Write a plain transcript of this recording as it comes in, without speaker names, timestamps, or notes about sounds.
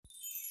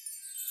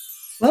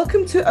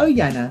Welcome to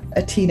Oyana,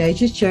 a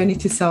teenager's journey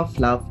to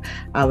self-love.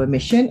 Our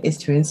mission is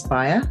to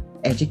inspire,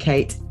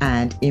 educate,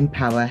 and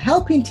empower,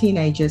 helping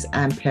teenagers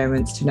and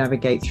parents to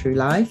navigate through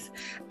life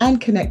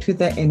and connect with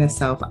their inner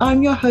self.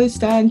 I'm your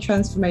host and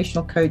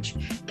transformational coach,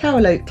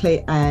 Carol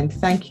Oakley, and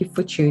thank you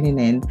for tuning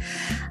in.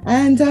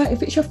 And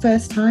if it's your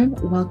first time,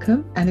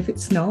 welcome. And if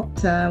it's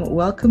not,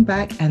 welcome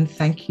back and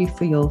thank you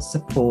for your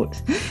support.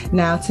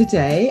 Now,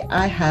 today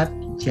I have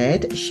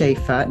Jed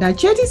Schaefer. Now,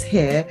 Jed is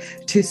here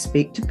to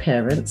speak to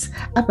parents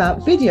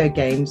about video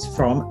games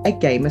from a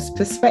gamer's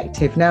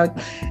perspective. Now,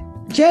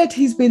 Jed,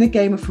 he's been a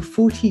gamer for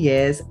 40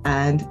 years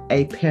and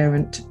a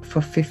parent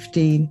for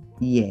 15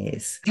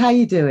 years. How are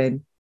you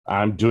doing?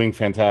 I'm doing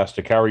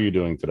fantastic. How are you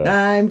doing today?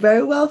 I'm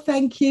very well,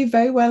 thank you.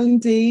 Very well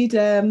indeed.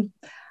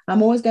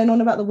 I'm always going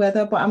on about the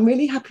weather, but I'm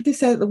really happy to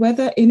say that the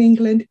weather in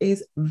England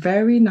is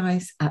very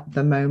nice at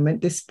the moment,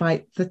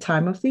 despite the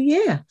time of the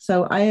year.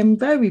 So I am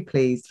very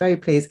pleased, very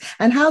pleased.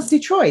 And how's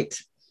Detroit?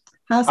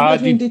 How's the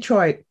weather in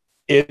Detroit?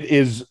 It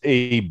is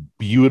a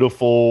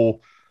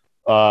beautiful,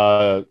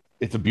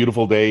 it's a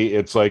beautiful day.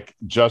 It's like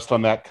just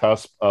on that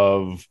cusp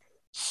of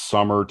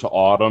summer to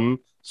autumn.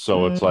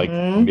 So it's like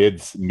mid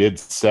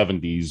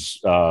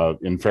 70s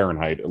in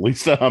Fahrenheit, at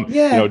least.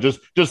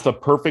 Just the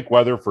perfect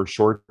weather for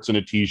shorts and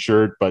a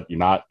t-shirt, but you're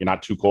not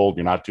too cold,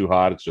 you're not too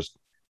hot. It's just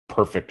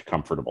perfect,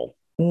 comfortable.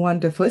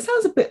 Wonderful. It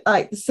sounds a bit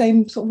like the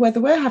same sort of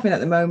weather we're having at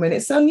the moment.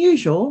 It's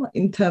unusual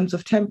in terms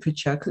of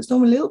temperature because it's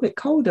normally a little bit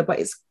colder,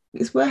 but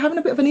we're having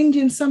a bit of an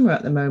Indian summer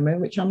at the moment,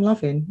 which I'm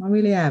loving. I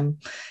really am.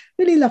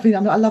 Really lovely. I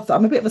love that.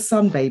 I'm a bit of a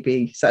sun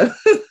baby, so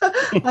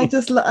I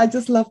just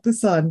love the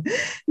sun.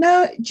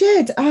 Now,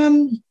 Jed,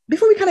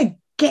 before we kind of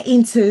get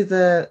into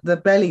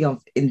the belly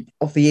of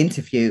the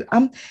interview,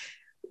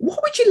 what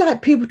would you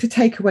like people to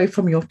take away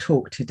from your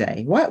talk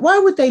today? Why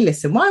would they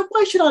listen? Why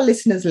should our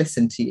listeners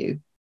listen to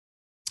you?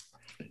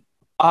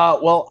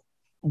 Well,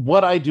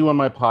 what I do on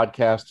my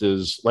podcast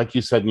is, like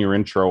you said in your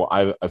intro,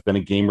 I've been a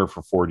gamer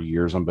for 40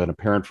 years. I've been a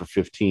parent for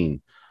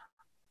 15.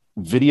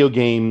 Video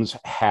games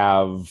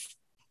have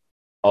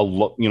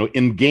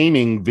in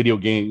gaming,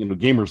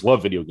 gamers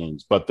love video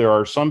games, but there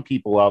are some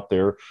people out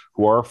there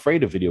who are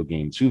afraid of video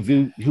games, who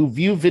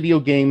view video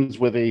games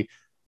with a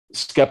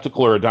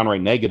skeptical or a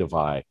downright negative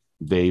eye.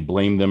 They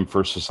blame them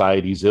for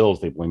society's ills.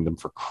 They blame them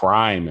for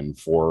crime and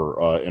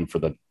for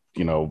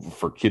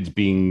kids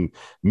being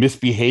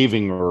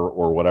misbehaving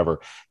or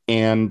whatever.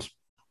 And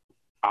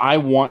I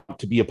want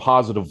to be a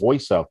positive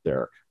voice out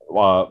there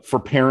for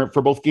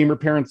both gamer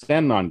parents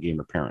and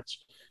non-gamer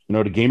parents.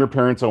 To gamer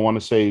parents, I want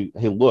to say,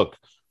 hey, look,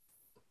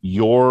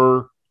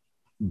 you're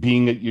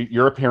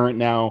a parent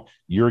now,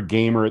 you're a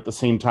gamer at the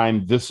same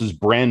time. This is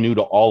brand new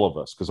to all of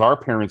us because our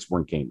parents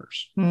weren't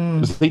gamers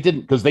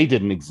because they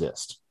didn't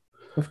exist.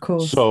 Of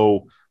course.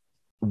 So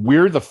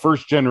we're the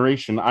first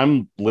generation.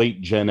 I'm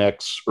late Gen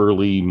X,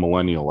 early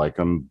millennial, like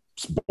I'm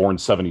born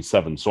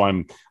 77. So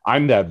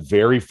I'm that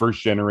very first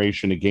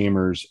generation of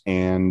gamers,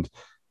 and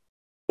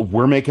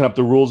we're making up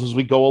the rules as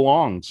we go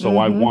along. So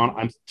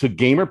I'm to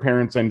gamer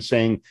parents, I'm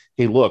saying,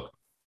 hey, look,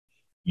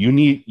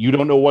 you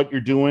don't know what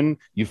you're doing.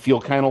 You feel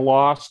kind of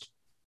lost.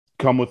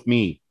 Come with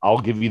me.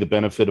 I'll give you the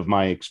benefit of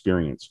my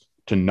experience.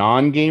 To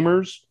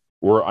non-gamer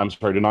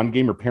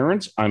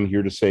parents, I'm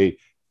here to say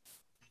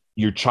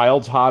your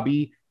child's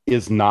hobby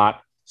is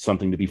not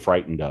something to be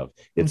frightened of.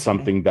 It's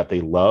something that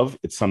they love.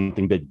 It's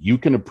something that you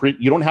can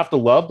appreciate. You don't have to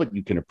love, but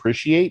you can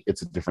appreciate.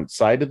 It's a different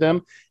side of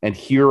them. And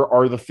here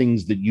are the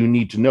things that you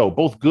need to know,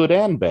 both good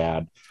and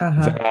bad,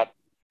 that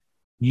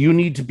you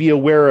need to be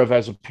aware of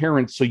as a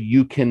parent so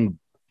you can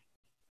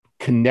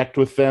connect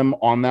with them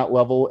on that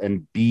level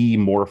and be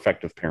more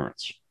effective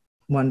parents.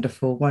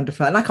 Wonderful,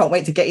 wonderful. And I can't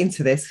wait to get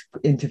into this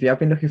interview. I've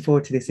been looking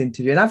forward to this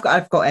interview. And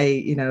I've got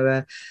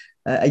a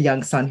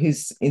young son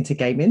who's into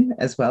gaming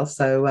as well.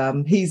 So I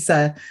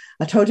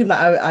told him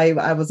that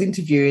I was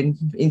interviewing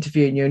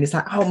you, and he's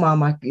like, oh,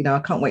 Mom, I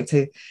can't wait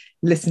to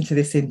listen to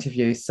this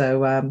interview.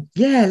 So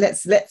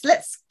let's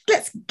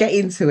get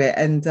into it,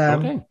 and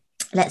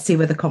let's see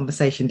where the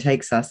conversation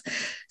takes us.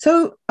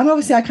 So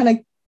obviously I kind of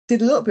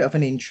did a little bit of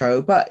an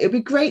intro, but it'd be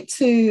great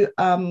to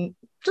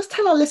just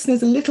tell our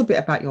listeners a little bit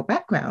about your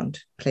background,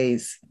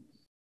 please.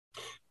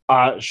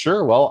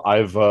 Sure. Well,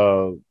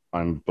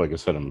 I'm like I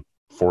said, I'm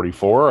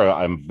 44.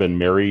 I've been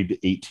married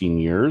 18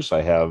 years.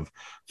 I have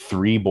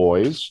 3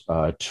 boys,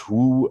 a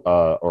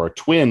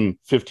twin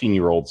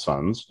 15-year-old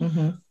sons.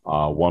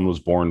 One was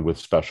born with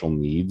special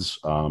needs.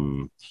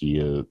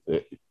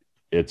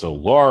 It's a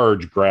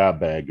large grab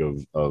bag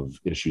of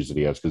issues that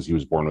he has because he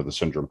was born with a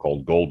syndrome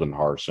called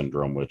Goldenhar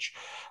syndrome, which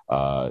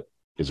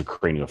is a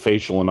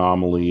craniofacial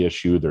anomaly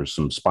issue. There's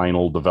some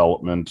spinal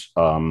development.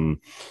 So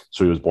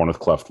he was born with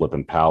cleft lip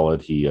and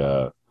palate. He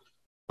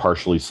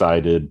partially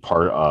sighted,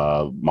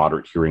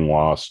 moderate hearing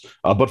loss,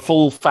 but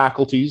full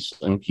faculties,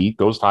 and he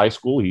goes to high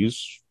school.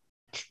 He's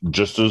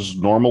just as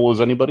normal as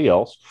anybody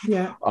else.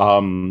 Yeah.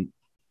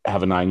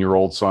 Have a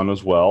 9-year-old son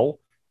as well.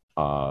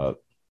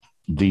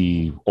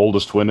 The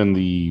oldest twin and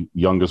the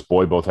youngest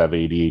boy both have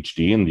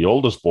ADHD, and the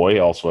oldest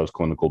boy also has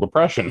clinical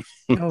depression.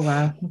 Oh,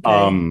 wow.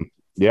 Okay.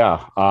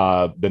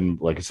 Yeah. Been,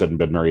 like I said,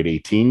 been married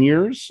 18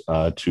 years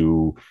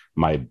to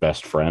my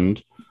best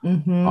friend.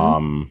 Mm-hmm.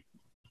 Um,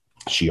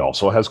 she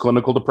also has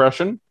clinical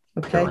depression.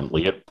 Okay.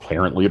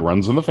 Apparently it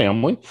runs in the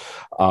family.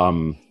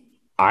 Um,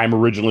 I'm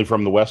originally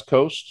from the West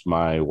Coast.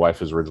 My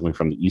wife is originally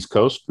from the East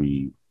Coast.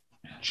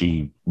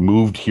 She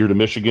moved here to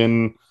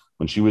Michigan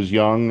when she was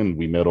young, and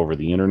we met over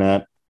the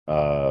internet.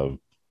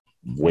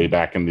 Way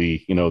back in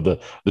the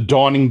the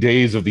dawning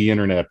days of the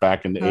internet,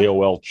 back in the Huh?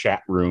 AOL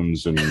chat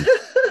rooms and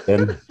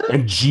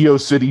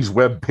GeoCities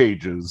web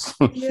pages.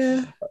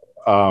 Yeah.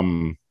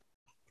 um,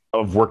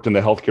 I've worked in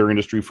the healthcare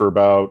industry for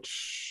about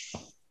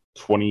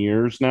 20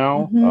 years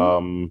now,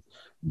 Mm-hmm.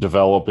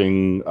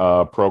 developing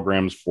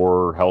programs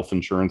for health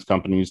insurance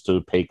companies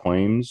to pay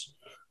claims.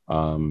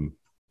 Um,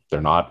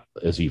 they're not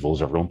as evil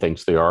as everyone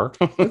thinks they are.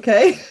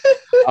 Okay.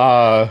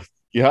 uh,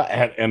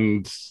 yeah,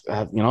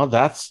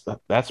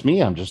 that's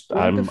me. Wonderful.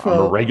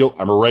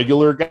 I'm a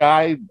regular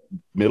guy,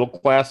 middle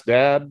class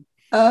dad.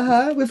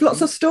 Uh-huh. With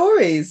lots of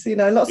stories,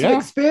 lots of Yeah,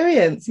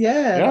 experience.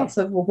 Yeah, yeah, lots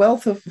of a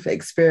wealth of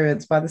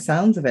experience by the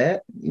sounds of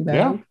it,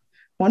 yeah.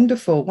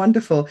 Wonderful,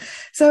 wonderful.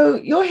 So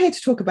you're here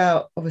to talk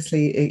about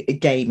obviously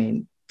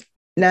gaming.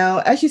 Now,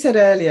 as you said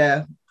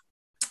earlier,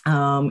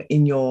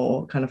 in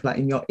your kind of like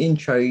in your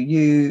intro,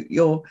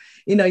 your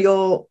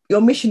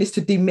mission is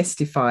to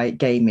demystify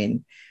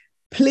gaming.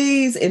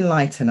 Please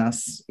enlighten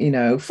us,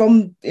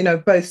 from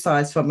both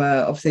sides, from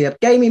obviously a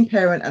gaming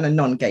parent and a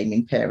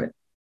non-gaming parent,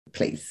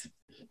 please.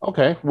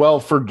 Okay. Well,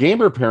 for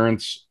gamer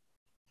parents,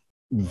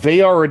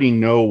 they already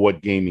know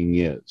what gaming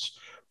is.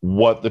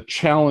 What the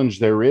challenge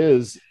there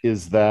is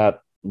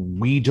that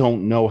we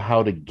don't know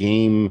how to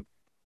game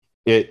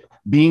it.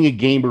 Being a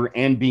gamer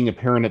and being a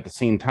parent at the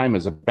same time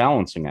is a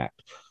balancing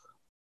act.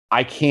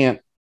 I can't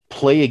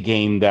play a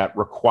game that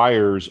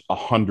requires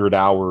 100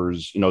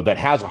 hours, that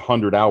has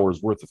 100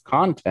 hours worth of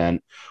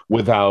content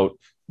without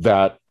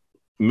that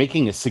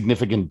making a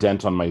significant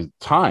dent on my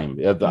time.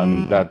 I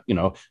mean,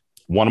 Mm,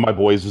 one of my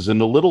boys is in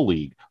the little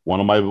league.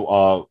 One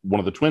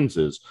of the twins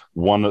is.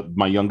 One of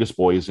my youngest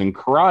boys in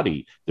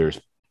karate. There's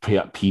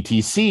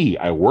PTC.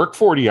 I work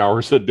 40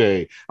 hours a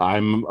day.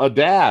 I'm a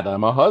dad.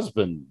 I'm a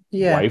husband.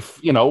 yeah.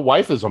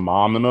 Wife is a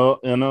mom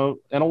and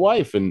a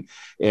wife, and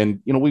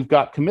we've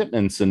got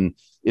commitments, and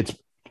it's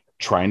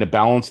trying to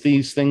balance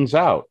these things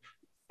out.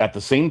 At the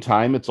same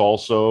time, it's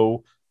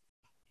also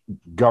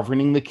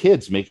governing the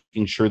kids,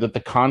 making sure that the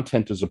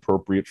content is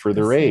appropriate for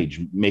their That's it. age,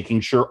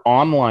 making sure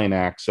online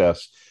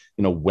access,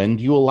 when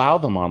do you allow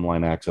them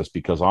online access?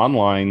 Because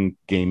online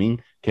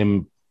gaming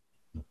can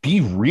be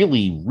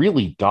really,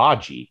 really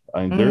dodgy.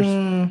 I mean,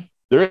 Mm,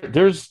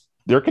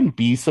 there can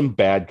be some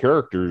bad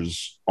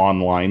characters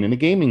online in a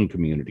gaming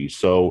community.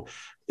 So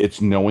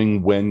it's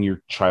knowing when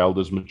your child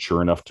is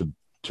mature enough to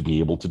be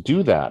able to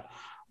do that.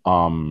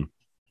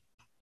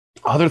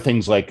 Other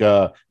things like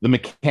the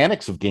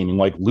mechanics of gaming,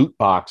 like loot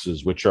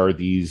boxes, which are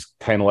these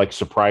kind of like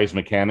surprise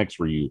mechanics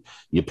where you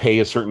pay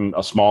a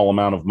small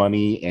amount of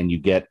money and you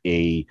get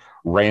a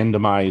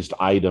randomized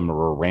item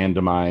or a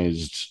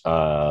randomized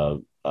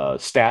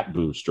stat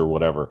boost or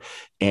whatever,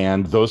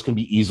 and those can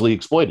be easily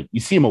exploited.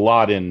 You see them a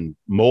lot in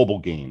mobile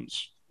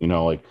games,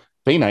 like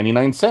pay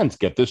 99 cents,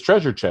 get this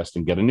treasure chest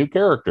and get a new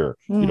character.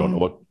 You don't know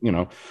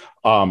mm.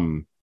 what.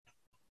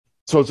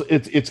 So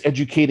it's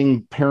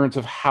educating parents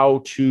of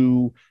how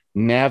to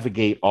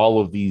navigate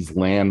all of these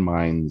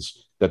landmines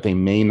that they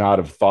may not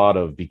have thought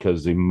of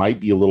because they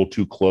might be a little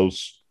too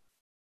close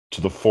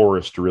to the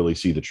forest to really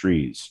see the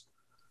trees.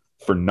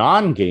 For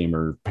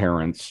non-gamer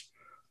parents,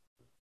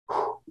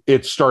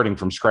 it's starting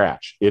from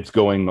scratch. It's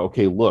going,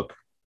 okay, look,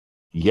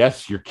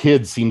 yes, your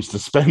kid seems to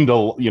spend the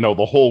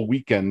whole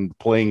weekend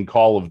playing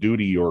Call of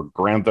Duty or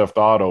Grand Theft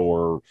Auto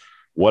or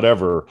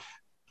whatever.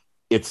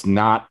 It's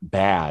not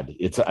bad.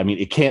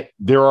 It can't,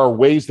 there are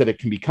ways that it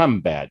can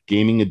become bad.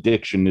 Gaming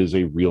addiction is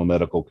a real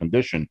medical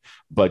condition,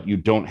 but you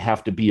don't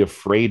have to be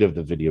afraid of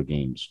the video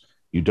games.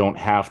 You don't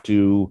have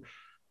to,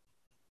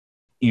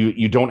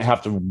 you don't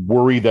have to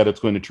worry that it's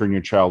going to turn your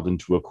child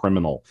into a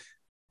criminal.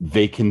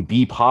 They can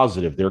be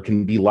positive. There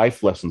can be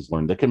life lessons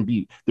learned.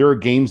 There are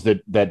games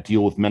that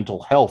deal with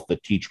mental health,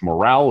 that teach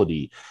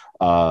morality,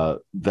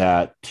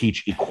 that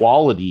teach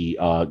equality,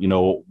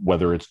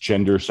 whether it's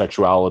gender,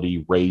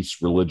 sexuality,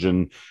 race,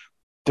 religion.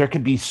 There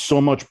could be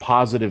so much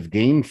positive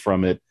gain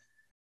from it,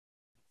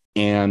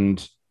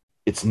 and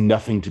it's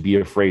nothing to be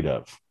afraid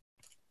of.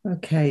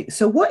 Okay,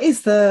 so what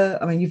is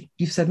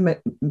you've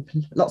said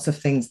lots of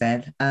things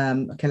there.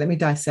 Okay, let me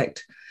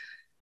dissect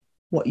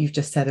what you've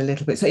just said a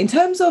little bit. So in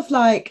terms of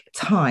like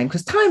time,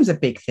 because time's a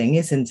big thing,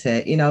 isn't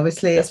it?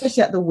 Obviously, Yes.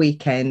 especially at the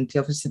weekend,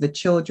 obviously the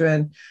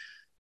children,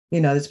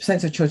 there's a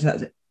percentage of children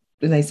that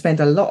they spend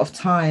a lot of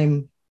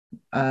time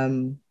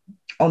on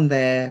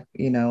their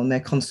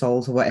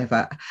consoles or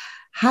whatever.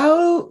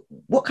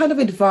 What kind of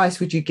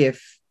advice would you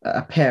give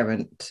a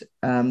parent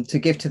to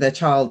give to their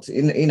child?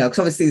 Because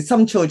obviously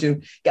some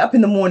children get up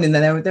in the morning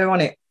and they're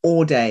on it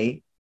all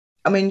day.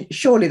 I mean,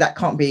 surely that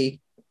can't be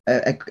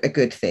a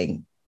good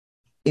thing.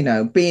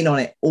 Being on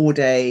it all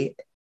day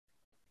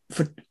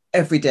for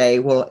every day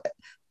will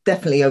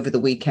definitely over the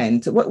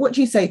weekend. What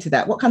do you say to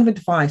that? What kind of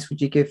advice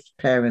would you give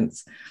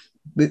parents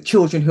with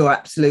children who are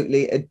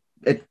absolutely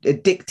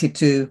addicted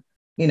to,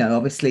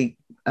 obviously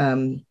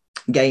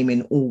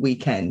gaming all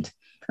weekend?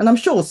 And I'm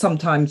sure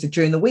sometimes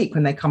during the week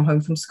when they come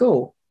home from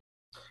school.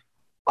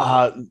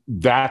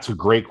 That's a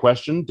great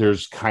question.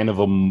 There's kind of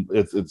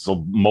it's a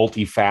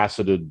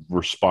multifaceted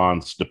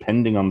response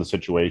depending on the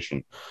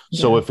situation.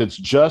 Yeah. So if it's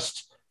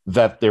just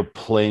that they're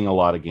playing a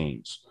lot of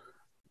games,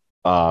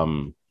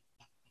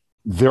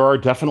 there are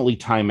definitely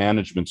time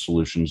management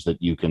solutions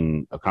that you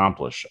can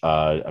accomplish.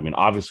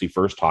 Obviously,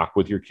 first talk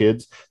with your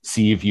kids,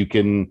 see if you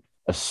can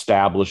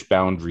establish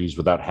boundaries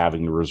without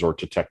having to resort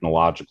to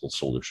technological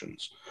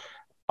solutions.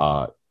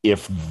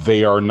 If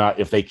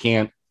they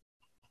can't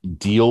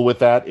deal with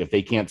that, if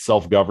they can't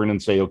self-govern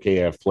and say,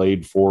 okay, I've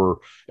played for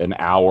an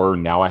hour,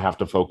 now I have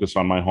to focus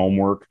on my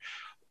homework,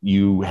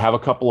 you have a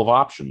couple of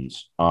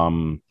options.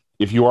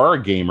 If you are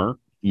a gamer,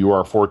 you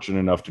are fortunate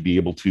enough to be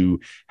able to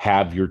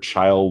have your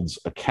child's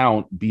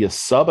account be a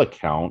sub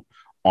account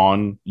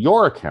on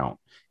your account.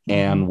 Mm-hmm.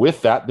 And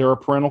with that, there are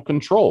parental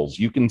controls.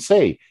 You can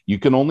say you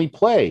can only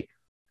play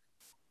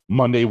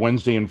Monday,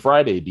 Wednesday, and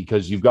Friday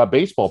because you've got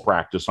baseball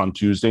practice on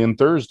Tuesday and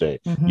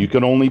Thursday. Mm-hmm. You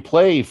can only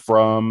play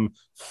from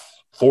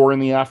 4 in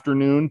the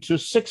afternoon to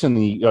 6 in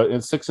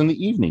the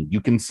evening.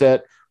 You can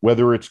set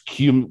whether it's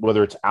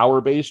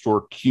hour based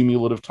or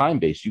cumulative time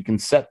based. You can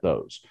set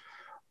those.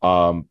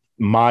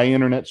 My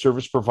internet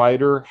service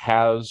provider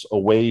has a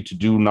way to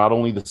do not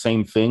only the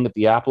same thing at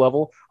the app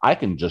level. I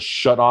can just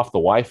shut off the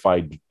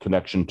Wi-Fi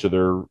connection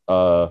to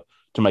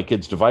to my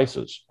kids'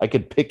 devices. I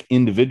could pick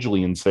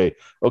individually and say,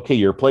 okay,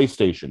 your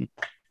PlayStation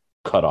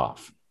cut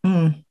off.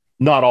 Mm.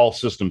 Not all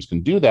systems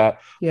can do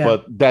that,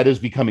 but that is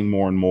becoming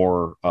more and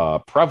more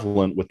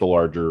prevalent with the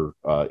larger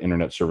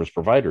internet service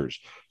providers.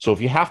 So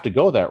if you have to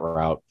go that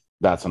route,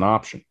 that's an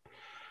option.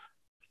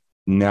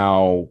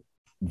 Now,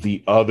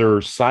 the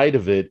other side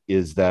of it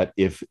is that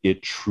if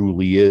it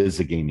truly is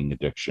a gaming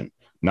addiction,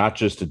 not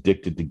just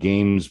addicted to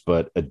games,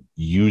 but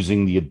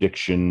using the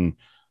addiction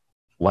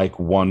like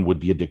one would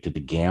be addicted to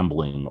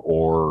gambling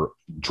or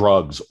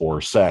drugs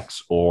or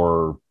sex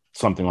or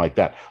something like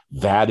that,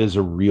 that is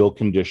a real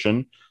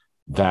condition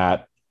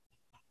that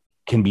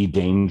can be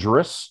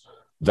dangerous,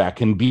 that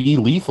can be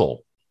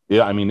lethal.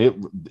 Yeah, I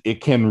mean,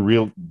 it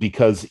can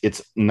because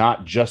it's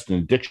not just an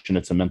addiction,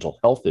 it's a mental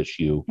health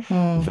issue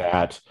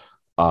that,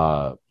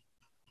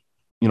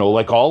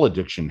 like all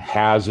addiction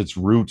has its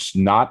roots,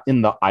 not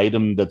in the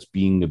item that's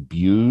being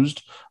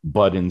abused,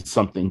 but in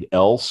something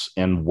else.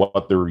 And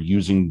what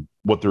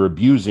they're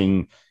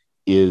abusing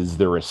is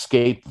their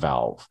escape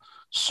valve.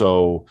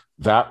 So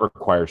that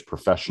requires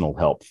professional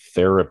help,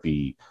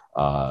 therapy,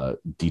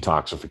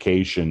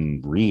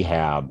 detoxification,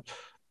 rehab,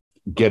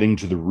 getting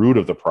to the root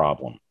of the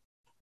problem.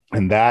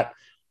 And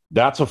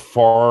that's a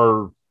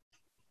far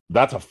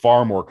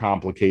more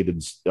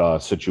complicated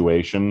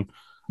situation.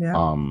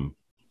 Yeah.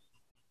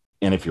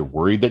 And if you're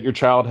worried that your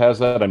child has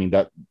that, I mean,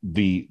 that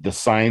the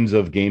signs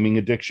of gaming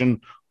addiction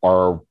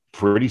are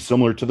pretty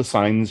similar to the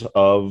signs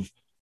of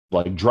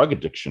like drug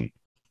addiction.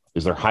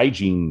 Is their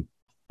hygiene?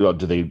 Do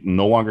they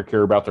no longer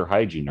care about their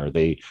hygiene? Are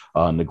they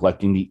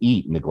neglecting to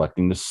eat,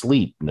 neglecting to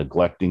sleep,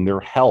 neglecting their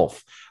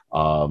health,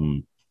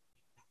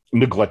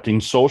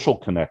 neglecting social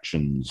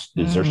connections?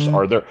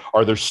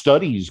 Are there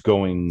studies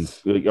going?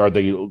 Are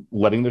they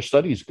letting their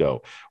studies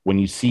go? When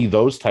you see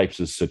those types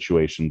of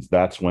situations,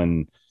 that's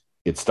when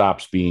it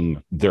stops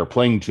being they're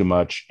playing too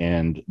much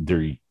and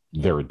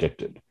they're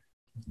addicted.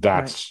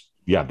 That's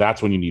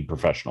when you need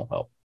professional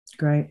help.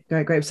 Great.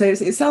 So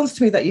it sounds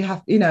to me that you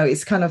have,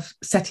 it's kind of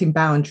setting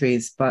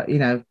boundaries, but,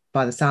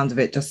 by the sound of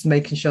it, just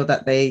making sure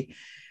that they,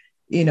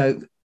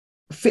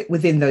 fit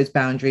within those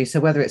boundaries.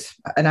 So whether it's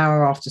an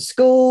hour after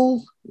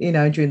school,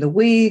 during the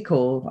week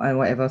or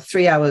whatever,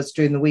 3 hours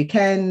during the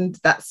weekend,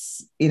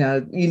 that's, you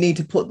need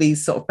to put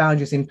these sort of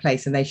boundaries in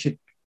place and they should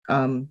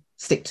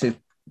stick to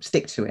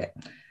it.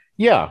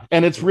 Yeah.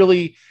 And it's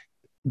really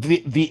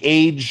the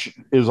age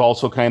is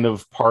also kind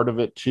of part of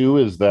it too,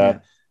 is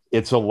that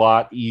it's a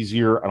lot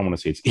easier. I don't want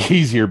to say it's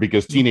easier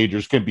because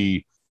teenagers can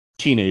be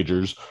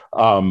teenagers,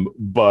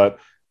 but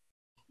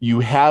you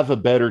have a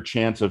better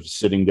chance of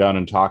sitting down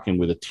and talking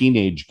with a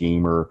teenage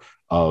gamer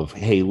of,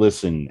 hey,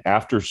 listen,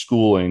 after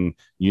schooling,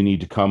 you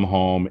need to come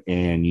home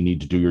and you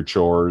need to do your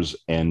chores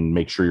and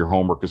make sure your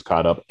homework is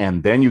caught up,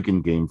 and then you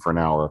can game for an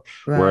hour.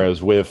 Right.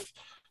 Whereas with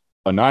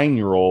a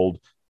 9-year-old,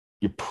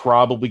 you're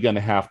probably going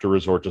to have to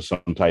resort to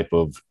some type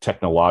of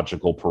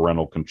technological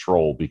parental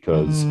control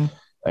because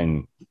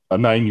and a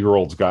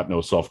 9-year-old's got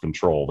no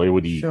self-control. They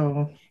would eat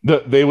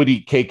they would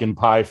eat cake and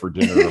pie for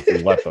dinner if we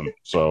let them.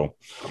 So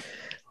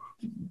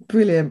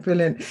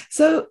brilliant.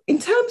 So in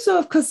terms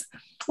of, because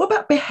what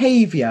about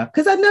behavior?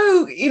 Because I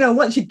know,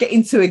 once you get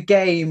into a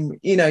game,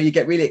 you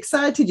get really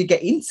excited, you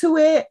get into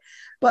it,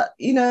 but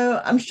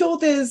I'm sure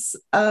there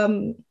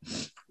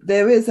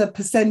is a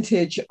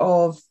percentage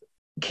of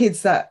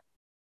kids that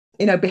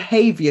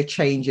behavior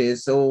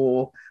changes,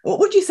 or what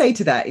would you say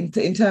to that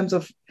in terms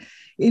of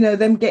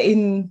them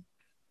getting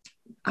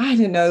I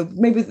don't know,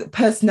 maybe the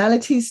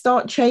personalities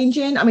start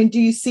changing. I mean, do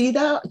you see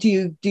that? Do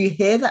you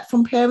hear that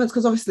from parents?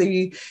 Because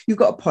obviously you've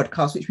got a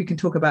podcast which we can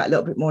talk about a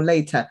little bit more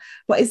later.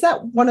 But is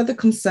that one of the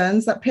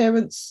concerns that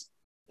parents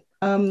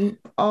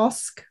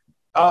ask?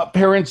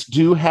 Parents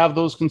do have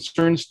those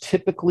concerns.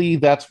 Typically,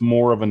 that's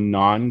more of a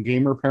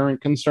non-gamer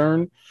parent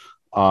concern,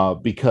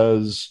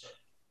 because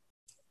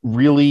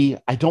really,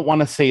 I don't want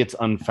to say it's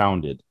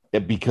unfounded,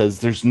 because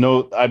there's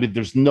no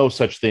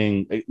such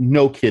thing.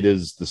 No kid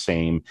is the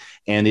same,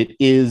 and it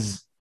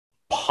is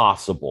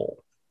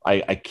possible.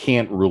 I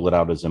can't rule it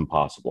out as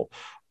impossible,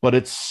 but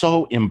it's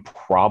so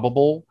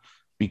improbable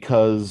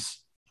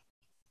because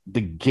the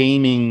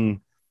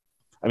gaming,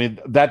 I mean,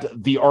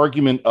 that the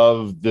argument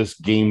of this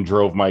game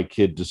drove my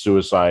kid to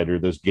suicide, or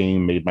this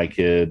game made my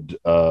kid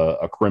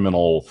a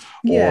criminal,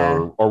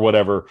 Yeah. or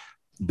whatever.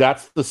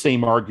 That's the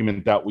same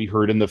argument that we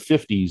heard in the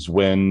 50s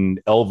when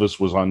Elvis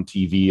was on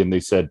TV and they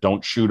said,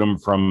 don't shoot him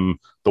from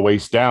the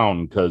waist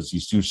down because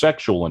he's too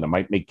sexual and it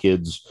might make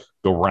kids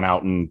go run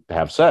out and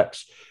have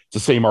sex. It's the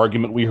same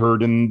argument we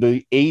heard in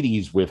the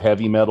 80s with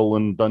heavy metal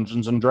and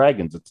Dungeons and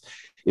Dragons.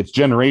 It's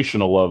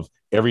generational of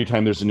every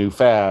time there's a new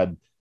fad,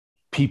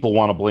 people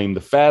want to blame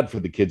the fad for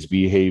the kids'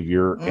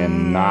 behavior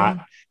and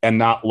not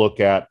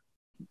look at,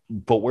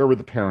 but where were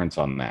the parents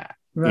on that?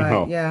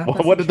 Right. Yeah.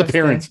 What did the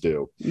parents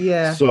do?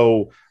 Yeah.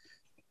 So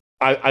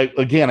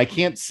I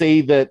can't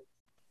say that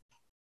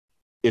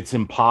it's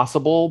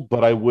impossible,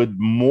 but I would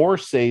more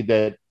say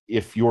that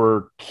if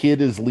your kid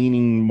is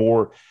leaning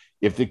more,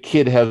 if the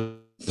kid has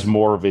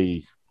more of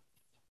a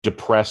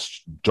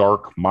depressed,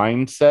 dark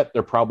mindset,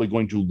 they're probably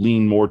going to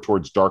lean more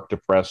towards dark,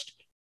 depressed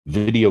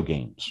video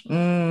games.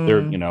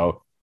 They're,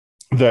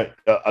 that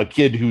a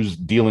kid who's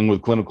dealing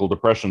with clinical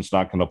depression is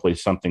not going to play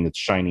something that's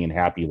shiny and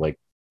happy like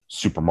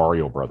Super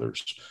Mario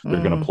Brothers.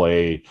 They're going to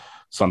play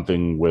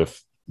something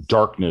with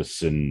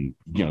darkness and,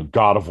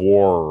 God of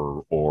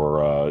War,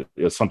 or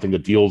something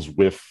that deals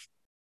with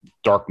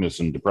darkness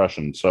and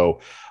depression.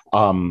 So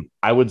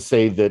I would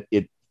say that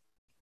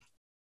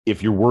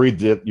if you're worried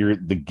that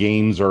the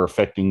games are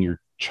affecting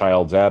your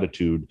child's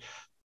attitude,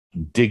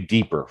 dig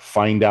deeper,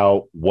 find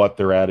out what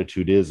their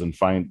attitude is, and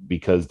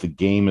because the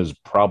game is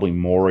probably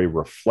more a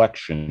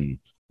reflection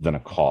than a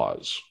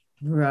cause.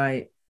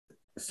 Right.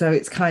 So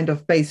it's kind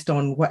of based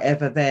on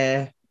whatever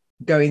they're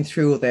going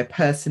through or their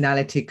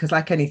personality. Because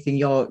like anything,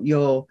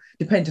 you're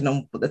depending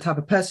on the type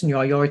of person you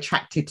are, you're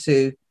attracted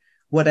to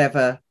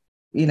whatever,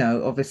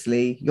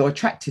 obviously you're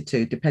attracted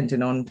to,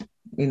 depending on,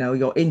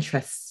 your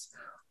interests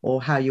or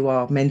how you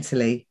are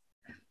mentally,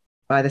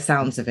 by the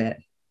sounds of it.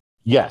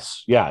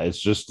 Yes. Yeah. It's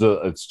just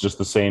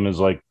the same as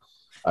like,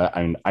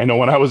 I know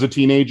when I was a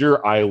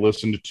teenager, I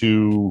was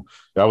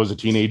a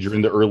teenager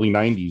in the early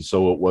 90s.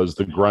 So it was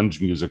the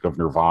grunge music of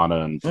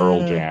Nirvana and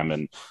Pearl Jam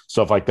and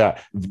stuff like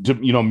that.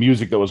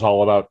 Music that was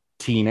all about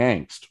teen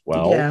angst.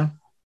 Well, yeah.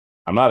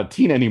 I'm not a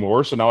teen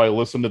anymore. So now I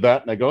listen to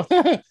that and I go,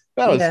 that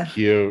was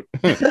cute.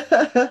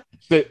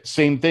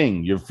 Same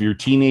thing. If your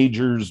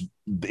teenagers,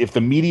 if the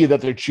media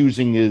that they're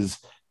choosing is,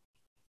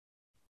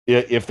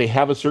 if they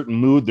have a certain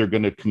mood, they're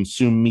going to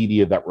consume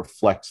media that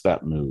reflects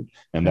that mood,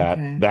 and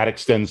that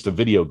extends to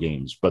video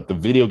games. But the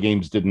video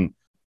games didn't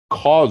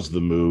cause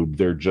the mood;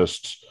 they're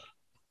just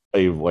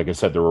like I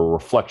said, they're a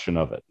reflection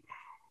of it.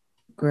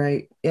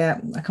 Great, yeah,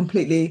 I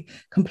completely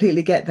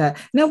get that.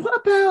 Now, what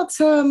about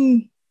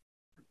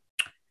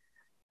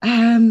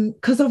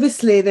because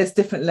obviously there's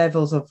different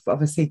levels of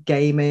obviously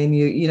gaming.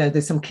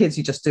 There's some kids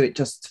who just do it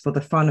just for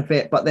the fun of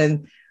it, but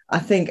then I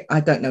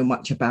don't know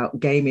much about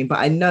gaming, but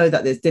I know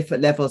that there's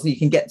different levels. You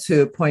can get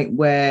to a point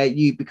where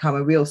you become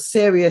a real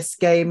serious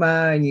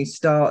gamer and you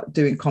start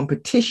doing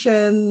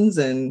competitions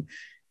and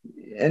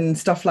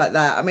stuff like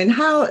that. I mean,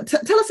 tell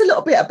us a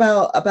little bit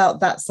about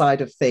that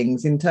side of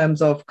things in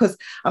terms of, because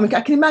I mean,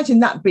 I can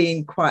imagine that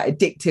being quite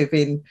addictive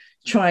in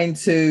trying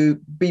to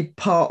be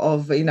part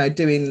of,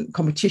 doing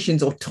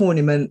competitions or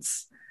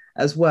tournaments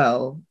as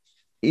well.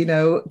 I'm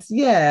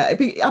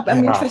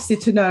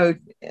interested to know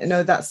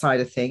that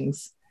side of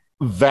things.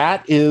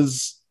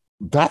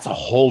 That's a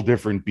whole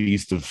different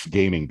beast of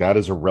gaming. That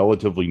is a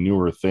relatively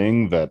newer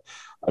thing that,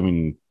 I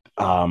mean,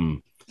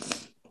 the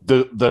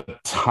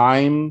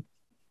time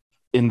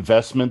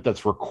investment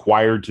that's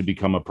required to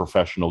become a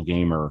professional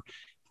gamer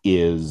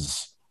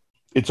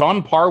it's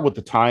on par with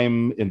the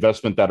time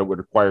investment that it would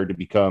require to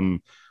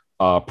become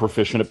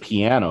proficient at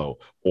piano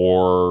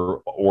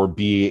or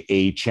be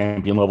a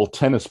champion level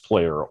tennis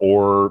player,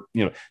 or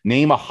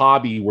name a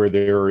hobby where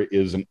there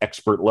is an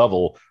expert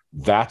level.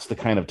 That's the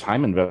kind of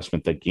time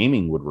investment that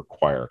gaming would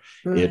require.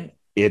 Right.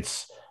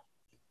 It's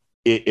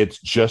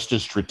just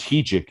as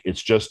strategic.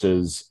 It's just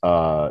as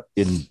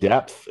in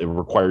depth. It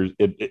requires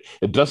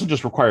it doesn't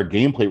just require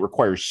gameplay. It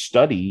requires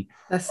study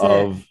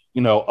of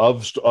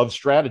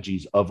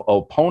strategies, of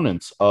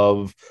opponents,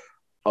 of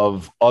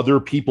other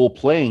people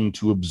playing,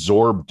 to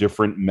absorb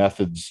different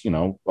methods.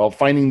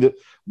 Finding that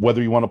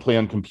whether you want to play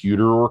on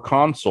computer or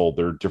console,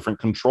 there are different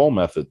control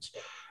methods.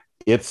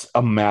 It's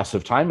a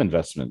massive time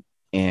investment,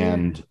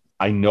 and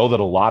I know that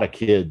a lot of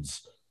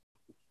kids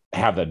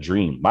have that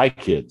dream. My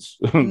kids,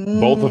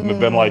 both of them have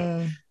been like,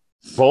 Mm.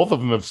 both of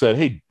them have said,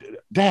 "Hey,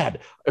 Dad,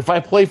 if I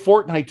play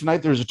Fortnite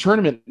tonight, there's a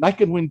tournament and I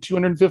can win That's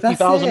it. That's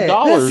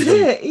 $250,000."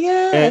 it.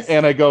 Yes.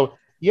 And I go,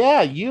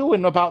 "Yeah, you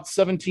and about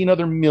 17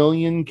 other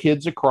million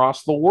kids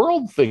across the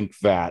world think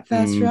that,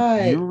 That's and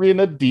right. you're in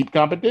a deep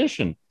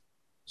competition."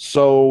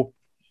 So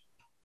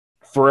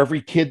for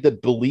every kid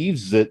that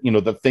believes that,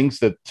 that thinks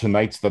that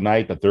tonight's the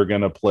night that they're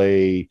going to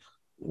play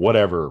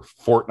whatever,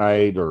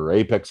 Fortnite or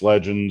Apex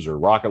Legends or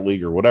Rocket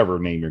League or whatever,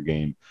 name your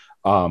game,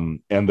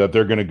 and that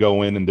they're going to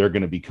go in and they're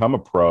going to become a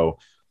pro.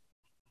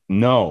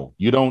 No,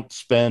 you don't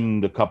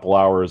spend a couple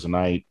hours a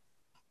night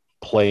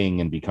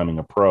playing and becoming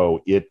a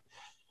pro.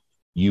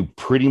 You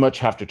pretty much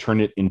have to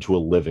turn it into a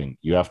living.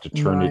 You have to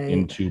turn it Right.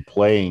 into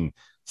playing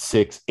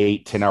 6,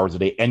 8, 10 hours a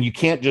day. And you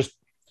can't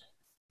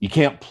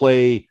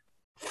play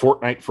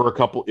Fortnite for a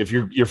couple. If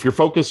your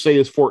focus, say,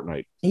 is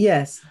Fortnite,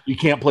 Yes. you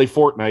can't play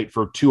Fortnite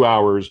for 2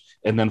 hours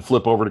and then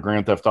flip over to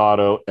Grand Theft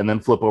Auto and then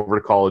flip over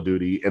to Call of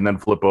Duty and then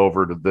flip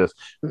over to this.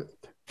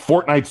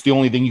 Fortnite's the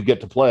only thing you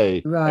get to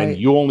play, and Right.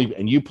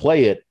 you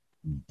play it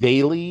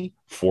daily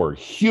for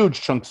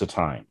huge chunks of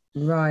time.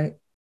 Right.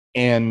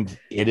 And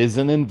it is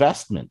an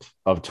investment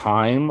of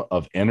time,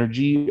 of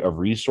energy, of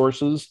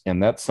resources.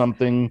 And that's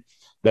something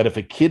that if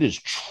a kid is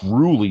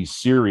truly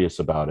serious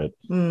about it,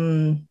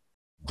 Mm.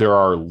 there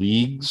are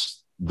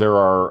leagues, there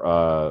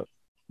are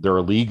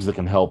leagues that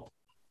can help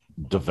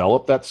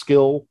develop that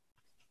skill.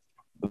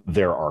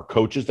 There are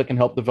coaches that can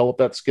help develop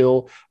that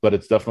skill, but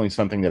it's definitely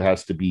something that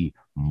has to be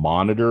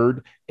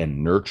monitored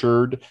and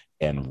nurtured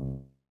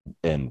and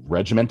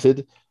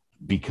regimented,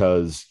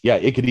 because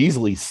it could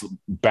easily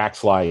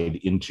backslide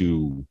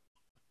into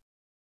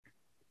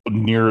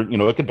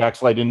it could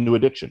backslide into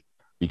addiction,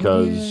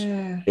 because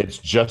Yeah. it's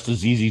just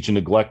as easy to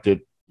neglect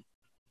it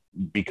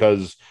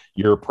because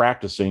you're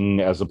practicing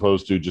as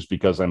opposed to just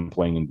because I'm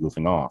playing and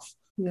goofing off.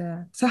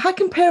 Yeah. So how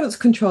can parents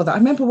control that? I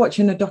remember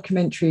watching a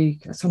documentary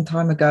some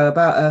time ago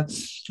about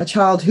a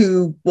child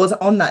who was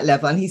on that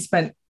level, and he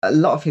spent a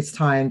lot of his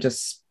time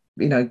just,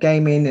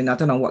 gaming, and I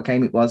don't know what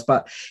game it was,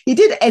 but he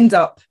did end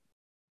up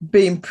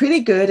being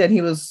pretty good, and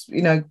he was,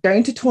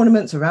 going to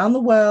tournaments around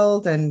the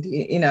world, and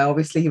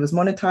obviously he was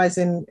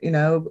monetizing,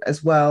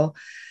 as well.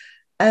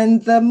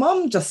 And the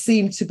mom just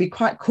seemed to be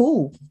quite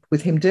cool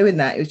with him doing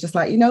that. It was just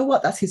like, you know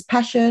what, that's his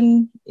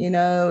passion.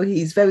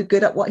 He's very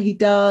good at what he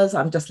does.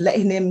 I'm just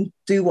letting him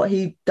do what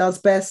he does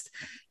best.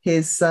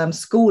 His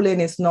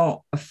schooling is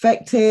not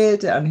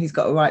affected, and he's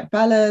got a right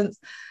balance.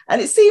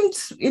 And it seemed,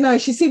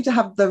 she seemed to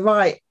have the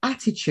right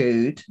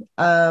attitude.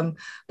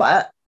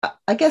 But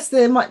I guess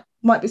there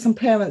might be some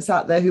parents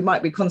out there who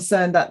might be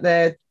concerned that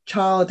their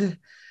child,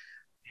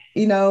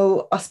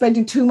 are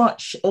spending too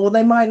much, or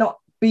they might not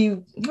be,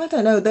 I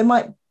don't know, they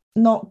might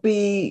not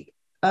be,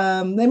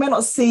 they may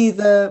not see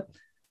the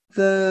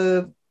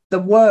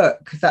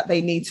work that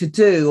they need to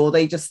do, or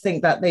they just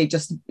think that they're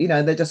just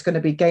going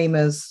to be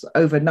gamers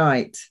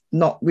overnight,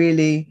 not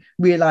really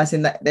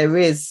realizing that there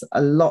is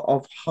a lot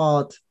of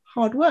hard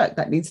work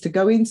that needs to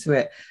go into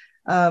it.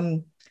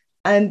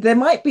 And there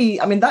might be,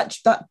 I mean, that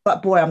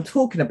boy I'm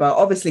talking about,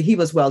 obviously he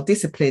was well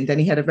disciplined and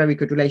he had a very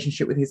good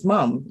relationship with his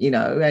mum,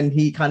 and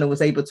he kind of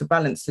was able to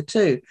balance the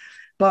two.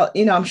 But,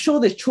 I'm sure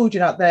there's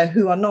children out there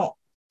who are not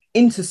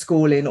into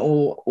schooling,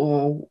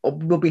 or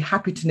will be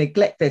happy to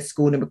neglect their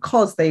schooling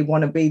because they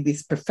want to be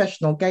this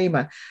professional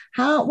gamer.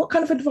 What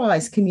kind of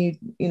advice can you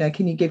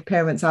give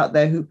parents out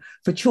there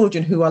for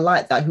children who are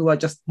like that, who are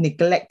just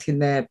neglecting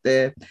their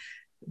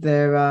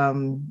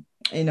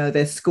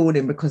their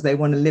schooling because they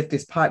want to live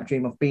this pipe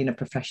dream of being a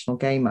professional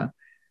gamer?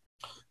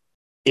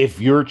 If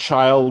your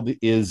child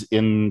is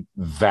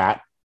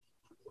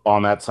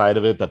on that side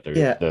of it,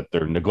 that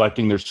they're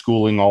neglecting their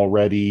schooling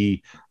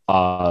already,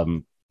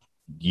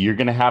 you're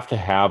going to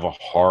have a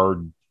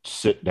hard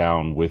sit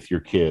down with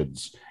your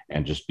kids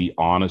and just be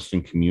honest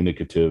and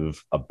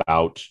communicative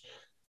about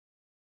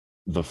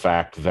the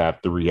fact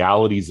that the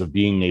realities of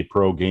being a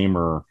pro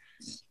gamer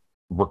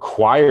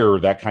require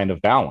that kind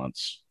of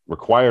balance,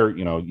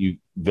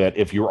 that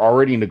if you're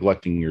already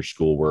neglecting your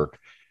schoolwork,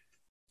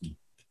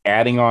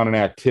 adding on an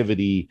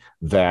activity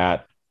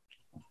that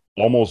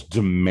almost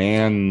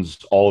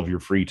demands all of your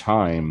free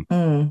time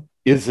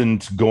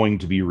isn't going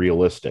to be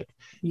realistic.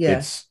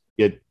 Yes.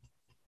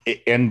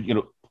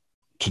 And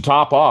to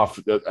top off,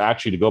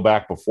 actually, to go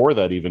back before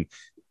that, even,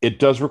 it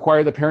does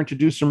require the parent to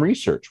do some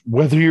research,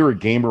 whether you're a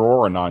gamer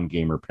or a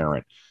non-gamer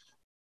parent.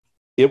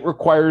 It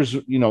requires,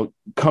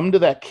 come to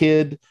that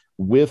kid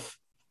with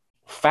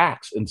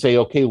facts and say,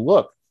 okay,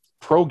 look,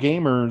 pro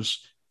gamers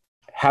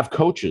have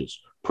coaches.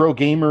 Pro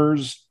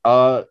gamers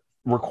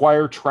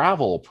require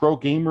travel. Pro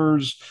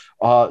gamers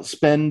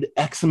spend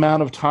X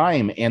amount of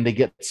time and they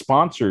get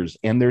sponsors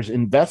and there's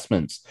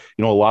investments.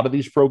 A lot of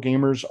these pro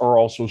gamers are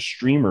also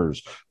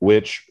streamers,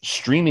 which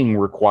streaming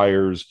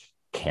requires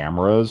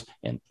cameras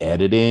and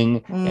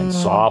editing and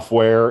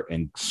software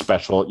and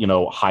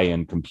special,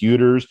 high-end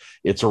computers.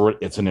 It's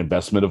an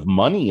investment of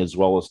money as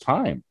well as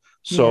time.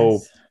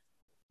 So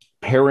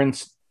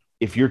parents,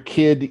 if your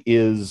kid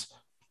is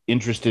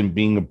interest in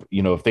being,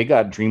 if they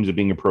got dreams of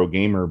being a pro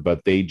gamer,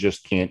 but they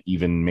just can't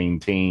even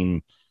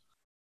maintain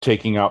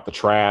taking out the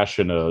trash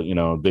and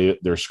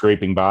they're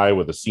scraping by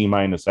with a C-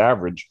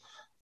 average,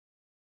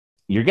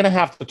 you're going to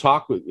have to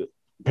talk with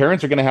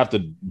parents are going to have to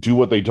do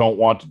what they don't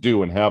want to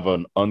do and have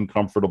an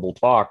uncomfortable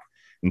talk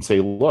and say,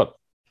 look,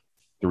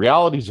 the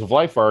realities of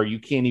life are you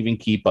can't even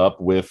keep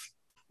up with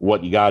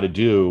what you got to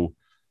do,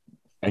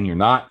 and you're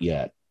not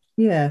yet.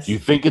 Yes. Do you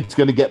think it's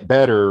going to get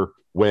better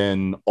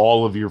when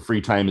all of your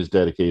free time is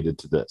dedicated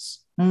to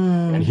this?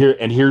 And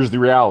here's the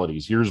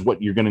realities. Here's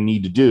what you're going to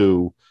need to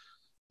do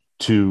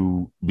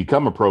to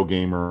become a pro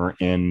gamer.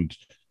 And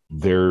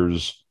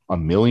there's a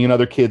million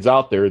other kids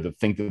out there that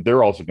think that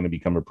they're also going to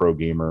become a pro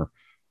gamer.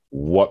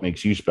 What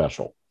makes you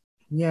special?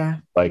 Yeah.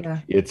 Like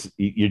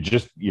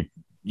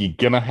you're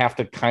going to have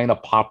to kind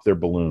of pop their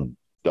balloon,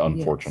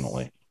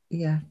 unfortunately.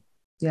 Yes.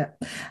 Yeah.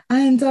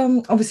 And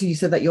obviously you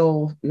said that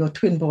your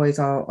twin boys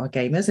are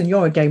gamers, and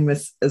you're a gamer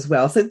as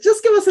well. So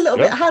just give us a little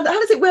bit. How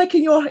does it work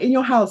in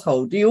your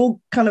household? Do you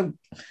all kind of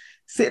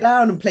sit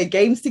down and play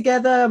games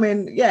together? I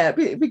mean, yeah,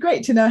 it'd be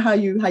great to know how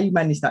you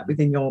manage that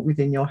within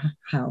your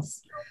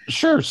house.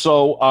 Sure.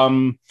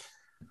 So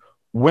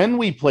when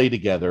we play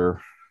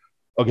together,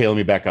 okay, let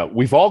me back up.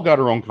 We've all got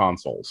our own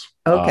consoles.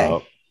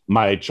 Okay.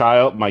 My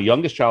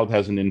youngest child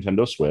has a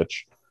Nintendo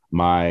Switch.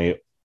 My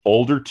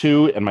older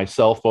two and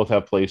myself both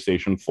have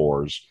PlayStation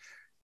 4s.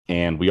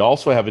 And we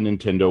also have a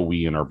Nintendo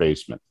Wii in our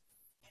basement.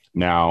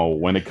 Now,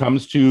 when it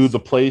comes to the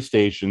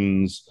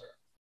PlayStations,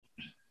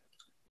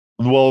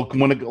 well,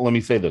 let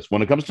me say this.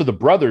 When it comes to the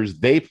brothers,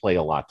 they play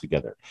a lot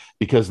together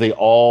because they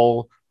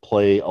all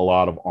play a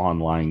lot of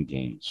online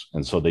games.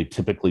 And so they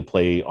typically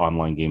play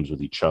online games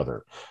with each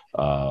other.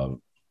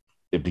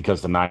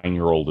 Because the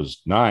 9-year-old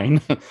is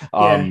 9,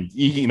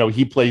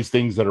 he plays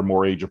things that are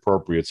more age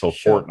appropriate. So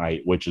sure.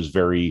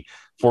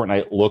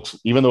 Fortnite looks,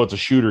 even though it's a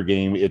shooter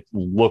game, it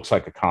looks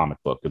like a comic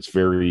book. It's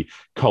very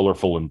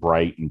colorful and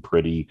bright and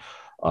pretty.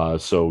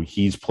 So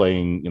he's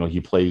playing, he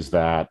plays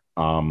that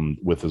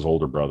with his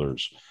older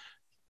brothers.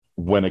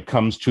 When it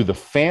comes to the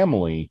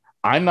family,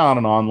 I'm not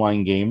an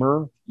online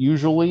gamer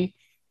usually.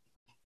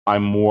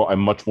 I'm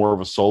much more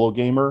of a solo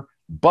gamer.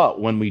 But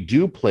when we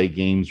do play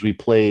games, we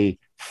play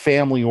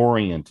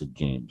family-oriented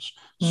games.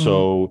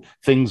 So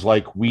things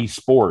like Wii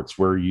Sports,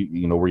 where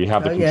you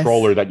have the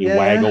controller that you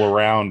waggle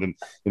around, and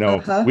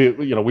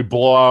we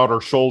blow out our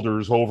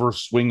shoulders over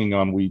swinging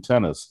on Wii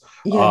Tennis,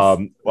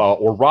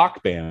 or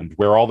Rock Band,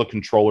 where all the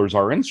controllers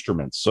are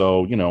instruments.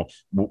 So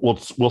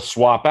we'll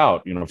swap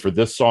out. For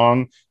this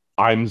song,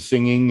 I'm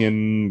singing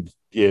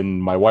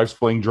and my wife's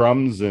playing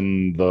drums,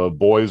 and the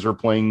boys are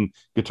playing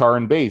guitar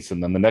and bass,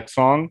 and then the next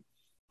song,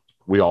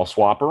 we all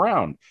swap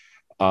around.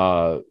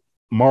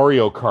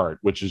 Mario Kart,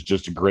 which is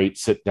just a great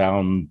sit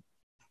down,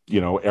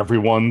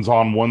 everyone's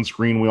on one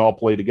screen, we all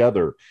play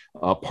together.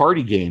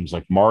 Party games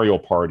like Mario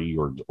Party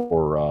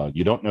or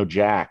You Don't Know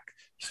Jack,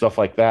 stuff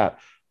like that.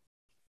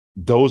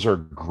 Those are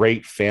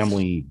great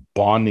family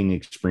bonding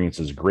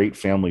experiences, great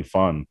family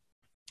fun.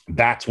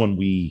 That's when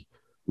we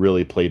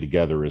really play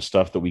together, is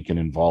stuff that we can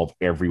involve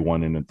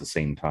everyone in at the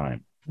same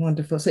time.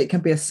 Wonderful. So it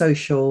can be a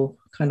social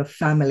kind of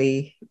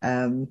family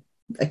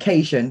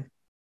occasion.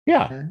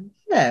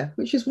 Yeah,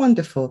 which is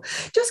wonderful.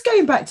 Just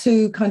going back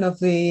to kind of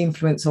the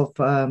influence of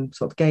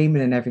sort of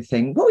gaming and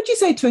everything, what would you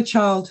say to a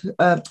child,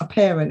 a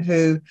parent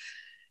who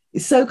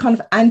is so kind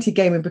of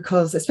anti-gaming,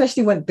 because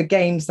especially when the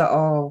games that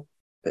are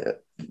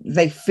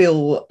they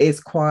feel is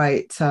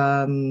quite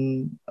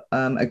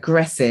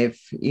aggressive,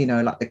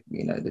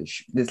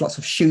 there's lots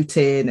of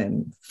shooting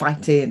and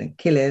fighting and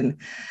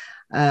killing,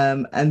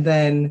 and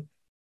then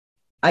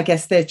I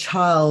guess their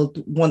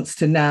child wants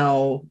to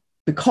now,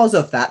 because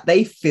of that,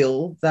 they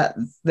feel that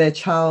their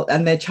child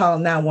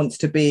now wants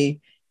to be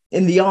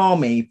in the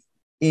army,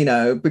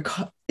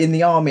 because in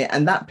the army,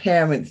 and that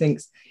parent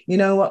thinks,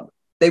 what,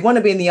 they want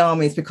to be in the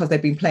armies because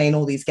they've been playing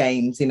all these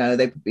games,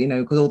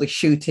 because all the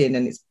shooting,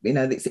 and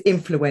it's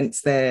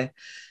influenced their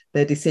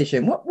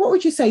decision. What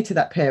would you say to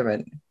that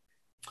parent?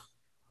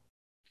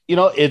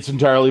 It's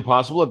entirely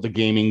possible that the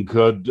gaming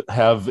could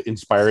have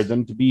inspired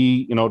them to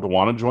be, to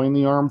want to join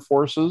the armed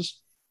forces.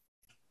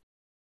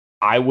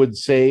 I would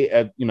say,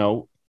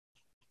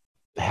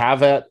 have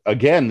that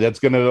again.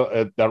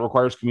 That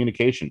requires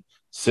communication.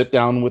 Sit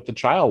down with the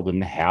child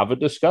and have a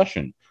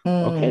discussion.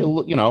 Okay,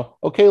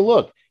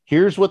 look,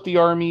 here's what the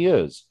Army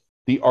is.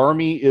 The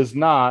Army is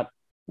not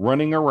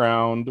running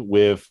around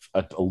with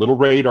a little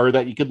radar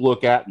that you could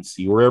look at and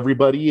see where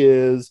everybody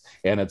is,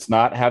 and it's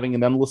not having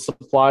an endless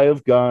supply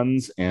of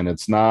guns, and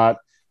it's not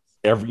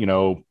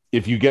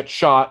if you get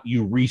shot,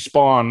 you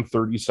respawn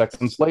 30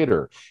 seconds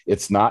later.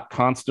 It's not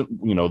constant.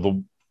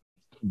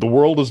 The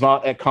world is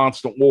not at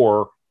constant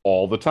war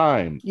all the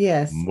time.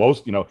 Yes.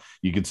 Most,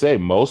 you could say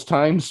most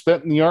time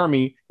spent in the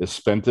Army is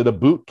spent at a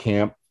boot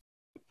camp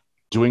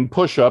doing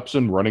push-ups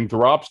and running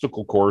through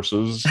obstacle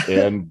courses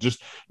and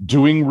just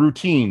doing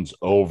routines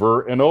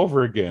over and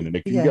over again. And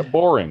it can get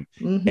boring.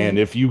 Mm-hmm. And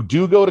if you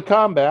do go to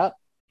combat,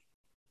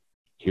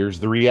 here's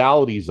the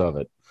realities of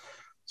it.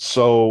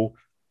 So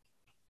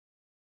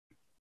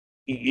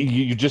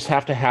you just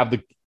have to have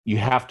you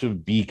have to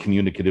be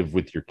communicative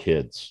with your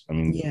kids. I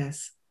mean,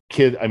 Yes.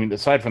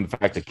 aside from the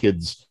fact that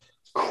kids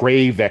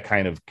crave that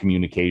kind of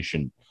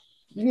communication,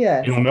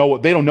 Yes. they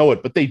don't know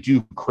it, but they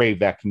do crave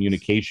that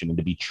communication and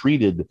to be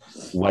treated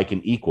like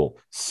an equal.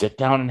 Sit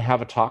down and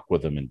have a talk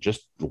with them and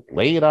just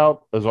lay it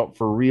out as up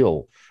for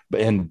real.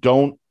 And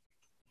don't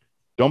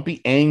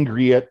be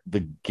angry at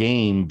the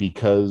game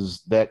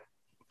because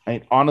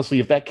honestly,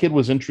 if that kid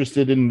was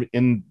interested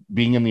in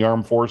being in the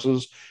armed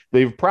forces,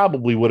 they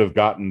probably would have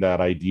gotten that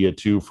idea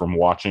too from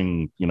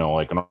watching,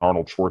 like an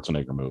Arnold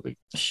Schwarzenegger movie.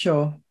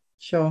 Sure.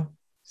 So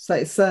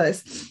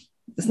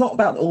it's not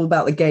all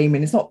about the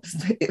gaming. It's not.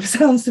 It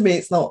sounds to me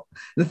it's not.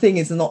 The thing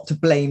is not to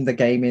blame the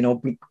gaming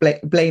or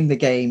blame the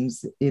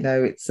games.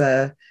 It's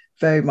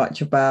very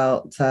much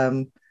about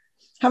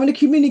having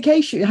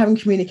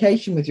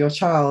communication with your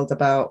child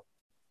about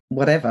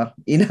whatever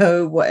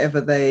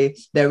whatever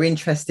they're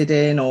interested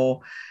in,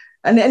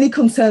 and any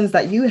concerns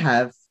that you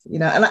have.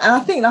 And I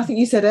think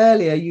you said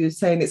earlier, you were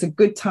saying it's a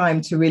good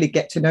time to really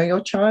get to know your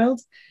child.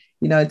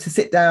 To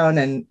sit down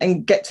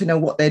and get to know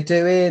what they're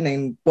doing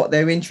and what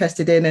they're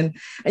interested in.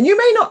 And you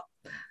may not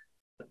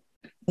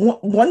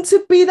want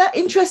to be that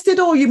interested,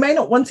 or you may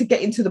not want to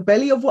get into the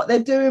belly of what they're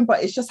doing,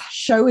 but it's just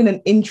showing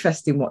an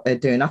interest in what they're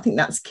doing. I think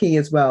that's key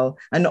as well,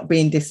 and not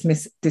being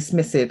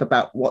dismissive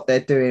about what they're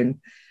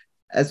doing,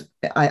 as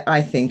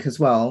I think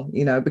as well,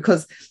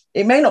 because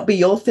it may not be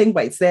your thing,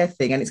 but it's their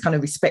thing, and it's kind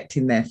of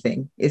respecting their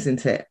thing,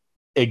 isn't it?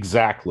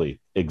 Exactly.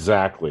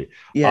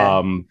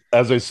 Yeah.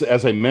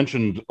 As I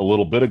mentioned a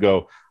little bit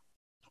ago,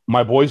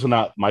 my boys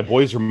are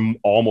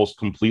almost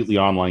completely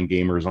online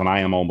gamers, and I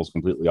am almost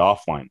completely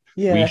offline.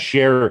 Yeah.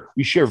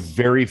 We share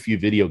very few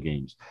video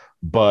games,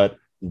 but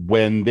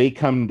when they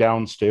come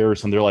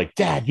downstairs and they're like,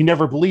 "Dad, you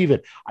never believe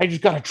it! I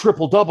just got a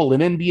triple double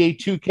in NBA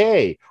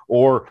 2K,"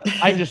 or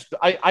I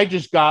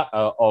just got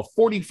a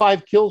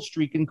 45 kill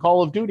streak in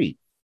Call of Duty.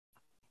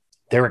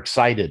 They're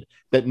excited.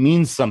 That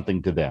means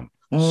something to them.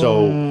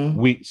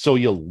 So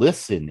you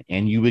listen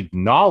and you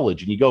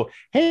acknowledge and you go,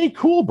 "Hey,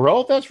 cool,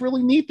 bro. That's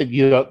really neat that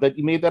you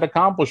made that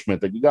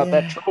accomplishment, that you got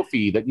that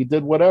trophy, that you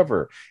did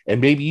whatever."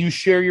 And maybe you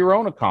share your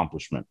own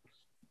accomplishment.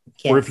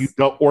 Yes.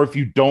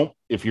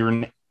 If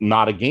you're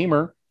not a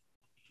gamer,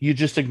 you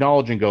just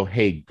acknowledge and go,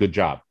 "Hey, good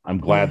job. I'm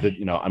glad that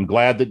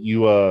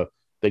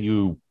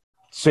you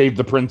saved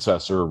the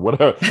princess," or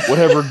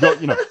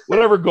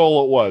whatever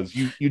goal it was.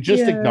 You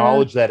just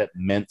acknowledge that it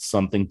meant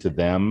something to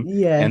them.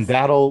 Yes. And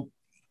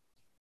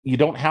you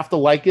don't have to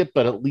like it,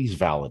 but at least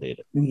validate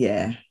it.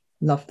 Yeah.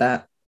 Love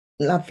that.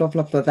 Love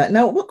that.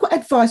 Now, what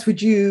advice can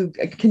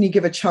you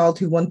give a child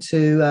who wants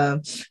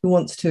to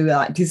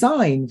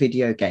design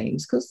video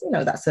games? Because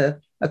that's a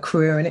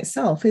career in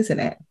itself, isn't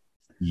it?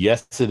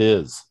 Yes, it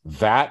is.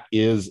 That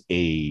is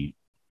a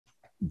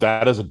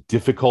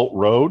difficult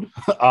road.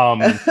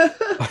 To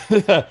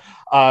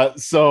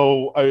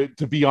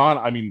be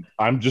honest,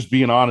 I'm just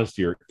being honest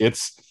here.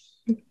 It's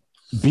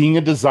being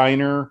a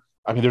designer.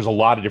 There's a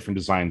lot of different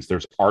designs.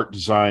 There's art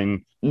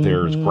design,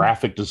 there's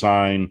graphic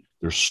design,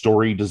 there's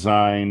story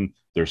design,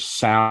 there's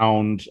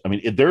sound.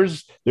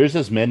 There's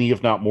as many,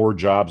 if not more,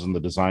 jobs in the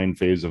design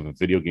phase of a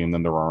video game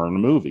than there are in a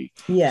movie.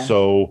 Yeah.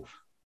 So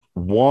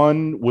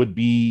one would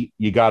be,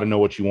 you got to know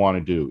what you want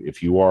to do.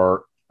 If you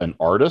are an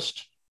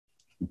artist,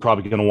 you're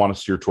probably going to want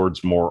to steer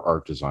towards more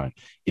art design.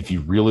 If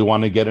you really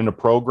want to get into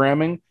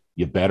programming,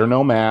 you better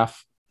know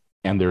math.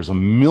 And there's a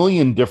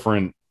million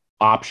different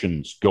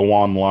options. Go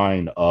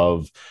online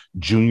of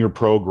junior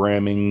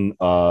programming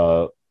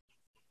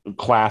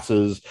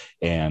classes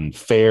and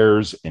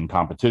fairs and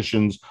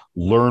competitions.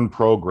 Learn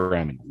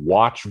programming,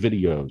 watch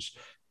videos.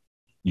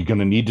 You're going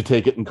to need to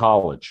take it in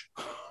college.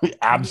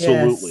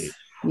 Absolutely.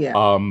 Yes.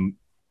 Yeah.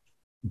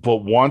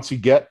 But once you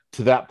get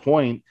to that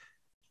point,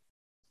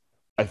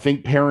 I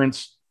think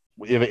parents,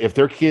 if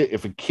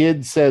a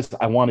kid says,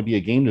 "I want to be a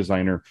game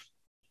designer,"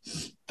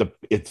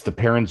 it's the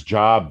parents'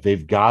 job.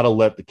 They've got to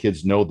let the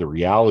kids know the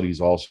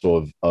realities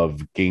also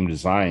of game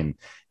design,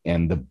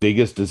 and the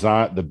biggest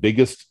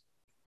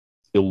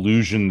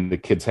illusion the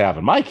kids have,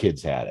 and my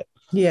kids had it.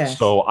 Yeah.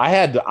 So I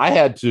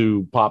had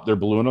to pop their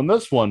balloon on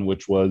this one,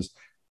 which was,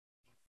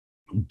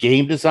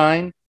 game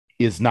design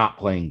is not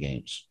playing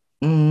games.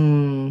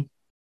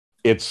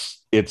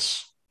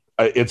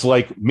 It's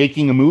like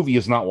making a movie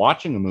is not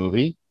watching a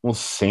movie. Well,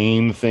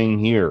 same thing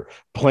here.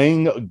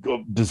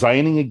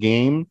 Designing a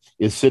game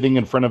is sitting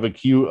in front of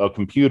a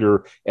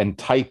computer and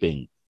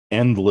typing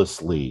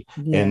endlessly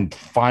and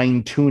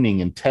fine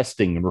tuning and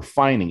testing and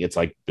refining. It's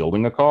like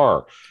building a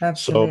car.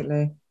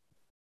 Absolutely. So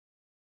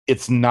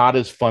it's not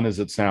as fun as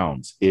it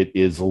sounds. It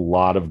is a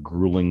lot of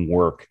grueling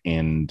work,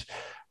 and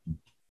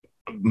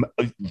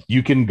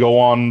you can go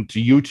on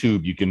to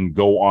YouTube. You can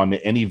go on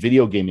to any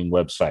video gaming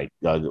website,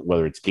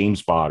 whether it's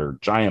GameSpot or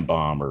Giant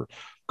Bomb or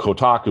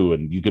Kotaku,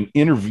 and you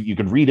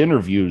can read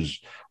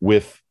interviews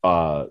with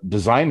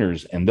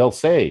designers, and they'll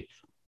say,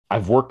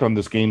 "I've worked on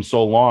this game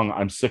so long,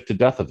 I'm sick to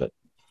death of it."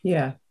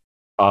 Yeah.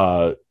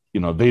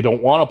 they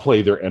don't want to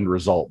play their end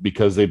result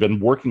because they've been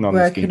working on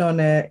this game. On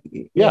it.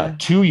 Yeah.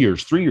 2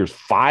 years, 3 years,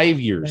 5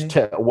 years.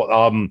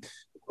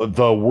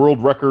 The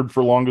world record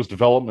for longest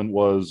development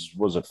was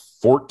it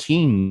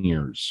 14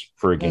 years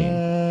for a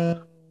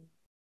game.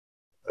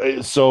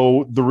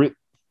 So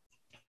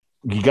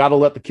you got to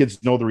let the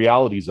kids know the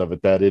realities of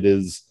it, that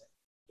it's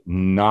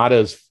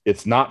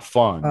not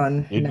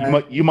fun.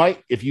 You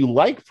might, if you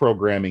like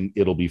programming,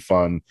 it'll be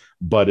fun,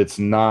 but it's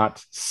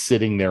not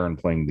sitting there and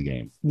playing the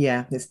game.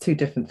 Yeah, there's two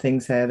different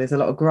things here. There's a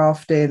lot of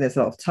grafting, there's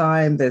a lot of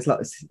time,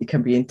 it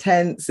can be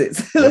intense, there's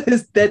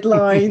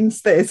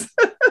deadlines, there's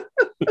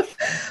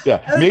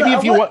yeah. Maybe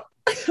if you want,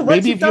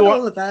 maybe if you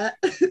want all of that.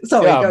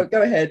 Sorry,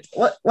 go ahead.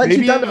 Once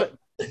you've done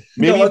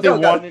maybe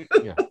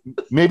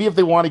if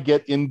they want to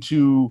get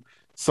into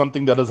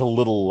something that is a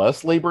little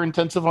less labor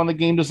intensive on the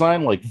game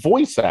design, like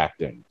voice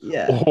acting,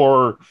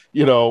 or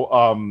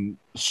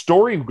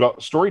story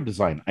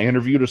design. I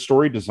interviewed a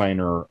story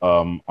designer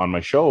on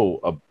my show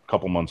a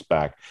couple months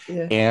back,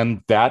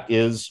 and that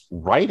is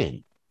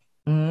writing.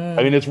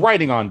 I mean, it's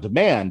writing on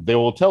demand. They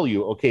will tell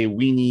you, okay,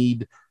 we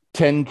need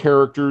 10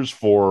 characters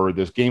for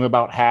this game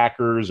about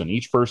hackers, and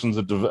each person's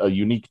a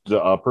unique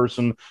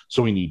person.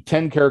 So we need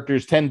 10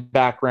 characters, 10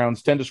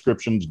 backgrounds, 10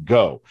 descriptions,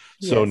 go.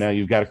 So now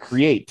you've got to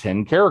create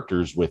 10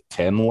 characters with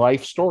 10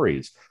 life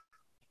stories.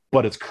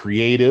 But it's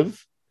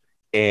creative,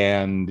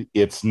 and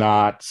it's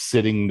not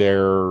sitting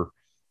there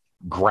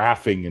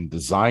graphing and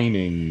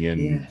designing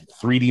and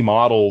 3D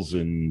models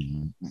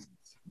and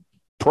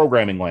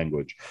programming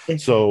language. Exactly.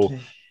 So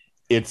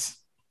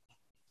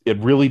it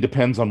really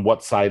depends on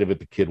what side of it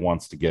the kid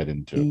wants to get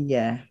into.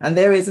 Yeah. And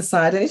there is a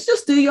side, and it's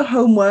just do your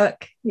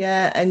homework.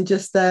 Yeah. And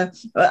just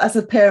as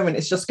a parent,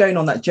 it's just going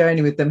on that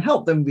journey with them,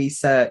 help them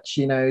research,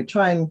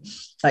 try and,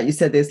 like you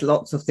said, there's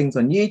lots of things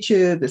on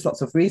YouTube, there's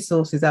lots of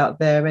resources out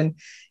there, and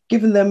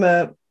giving them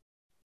an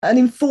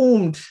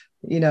informed,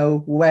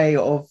 way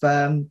of,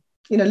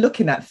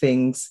 looking at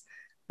things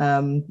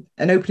and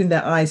opening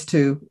their eyes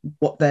to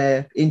what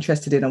they're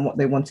interested in and what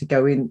they want to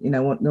go in,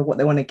 what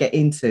they want to get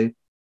into.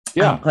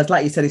 Yeah, because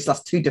like you said, it's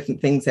just two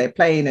different things here.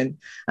 Playing and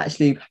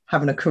actually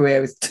having a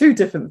career is two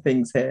different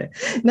things here.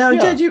 Now,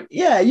 Jed,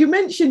 you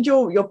mentioned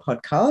your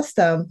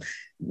podcast,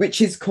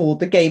 which is called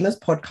the Gamers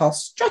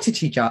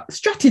Podcast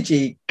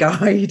Strategy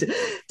Guide.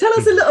 Tell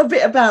us a little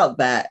bit about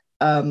that,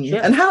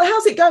 and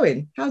how's it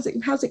going? How's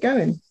it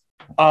going?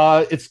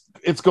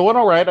 It's going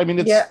all right. I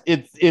mean,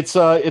 it's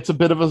a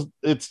bit of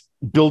it's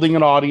building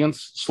an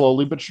audience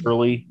slowly but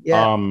surely.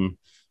 Yeah.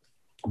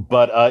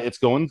 But it's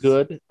going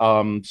good.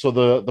 So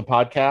the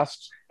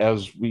podcast,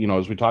 as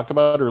we talked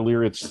about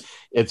earlier, it's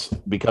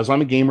because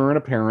I'm a gamer and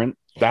a parent.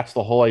 That's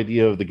the whole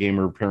idea of the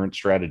Gamer Parent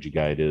Strategy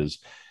Guide is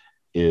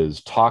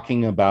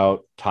talking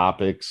about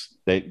topics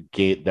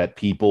that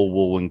people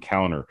will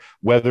encounter,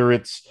 whether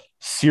it's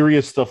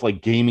serious stuff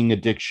like gaming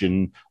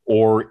addiction,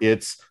 or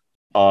it's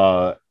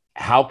how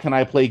can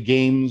I play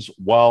games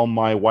while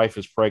my wife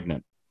is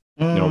pregnant?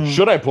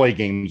 Should I play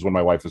games when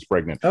my wife is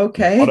pregnant?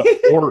 Okay.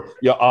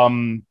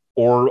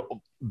 Or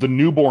the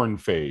newborn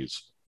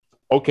phase.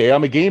 Okay,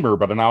 I'm a gamer,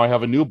 but now I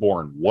have a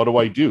newborn. What do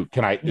I do?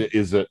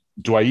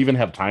 Do I even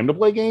have time to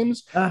play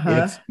games?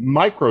 It's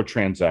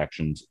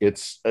microtransactions.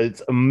 It's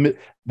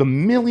the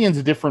millions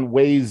of different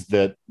ways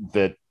that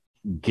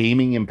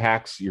gaming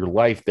impacts your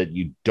life that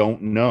you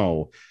don't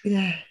know.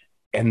 Yeah.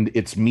 And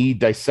it's me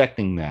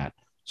dissecting that.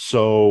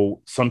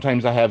 So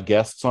sometimes I have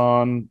guests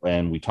on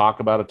and we talk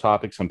about a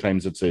topic.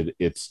 Sometimes it's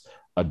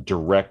a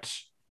direct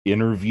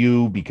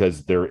interview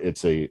because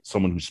it's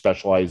someone who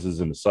specializes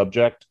in the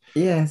subject.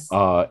 Yes.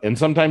 And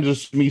sometimes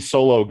it's me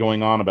solo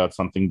going on about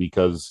something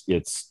because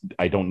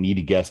I don't need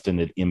a guest and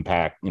it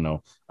impact,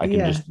 I can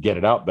just get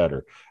it out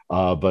better.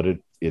 But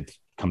it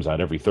comes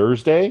out every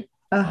Thursday.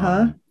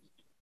 And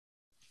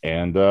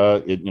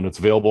it's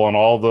available on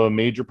all the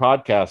major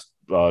podcast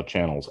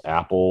channels: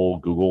 Apple,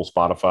 Google,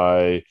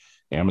 Spotify,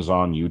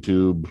 Amazon,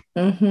 YouTube.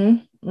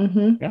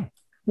 Yeah.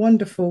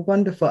 Wonderful.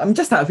 I'm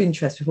just out of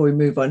interest before we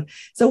move on.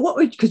 So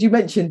because you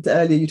mentioned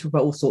earlier, you talk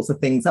about all sorts of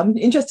things. I'm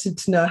interested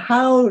to know,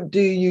 how do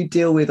you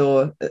deal with,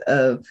 or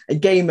a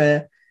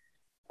gamer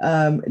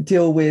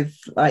deal with,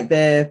 like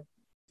their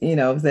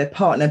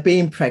partner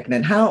being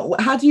pregnant?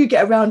 How do you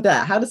get around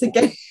that? How does it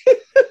get?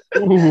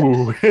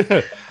 Ooh,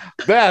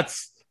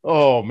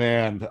 oh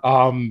man.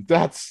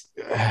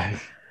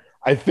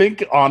 I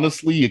think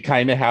honestly, you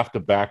kind of have to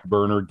back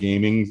burner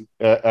gaming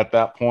at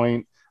that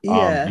point.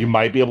 You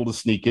might be able to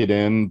sneak it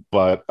in,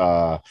 but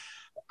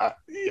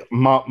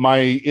my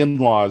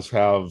in-laws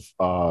have,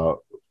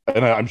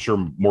 and I'm sure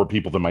more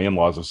people than my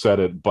in-laws have said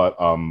it, but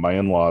my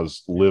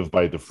in-laws live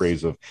by the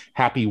phrase of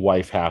 "happy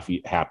wife,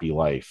 happy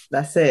life."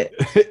 That's it.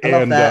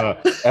 And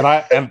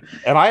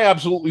I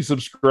absolutely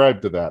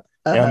subscribe to that.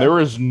 And there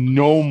is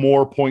no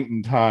more point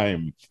in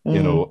time,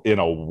 in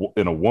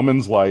a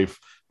woman's life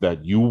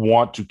that you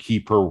want to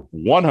keep her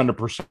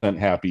 100%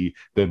 happy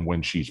than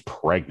when she's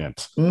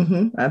pregnant.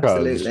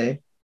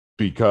 Absolutely.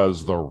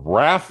 Because the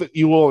wrath that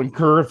you will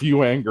incur if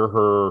you anger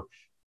her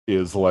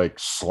is like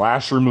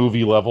slasher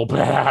movie level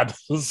bad.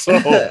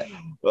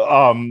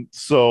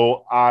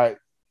 So I,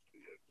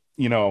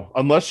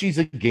 unless she's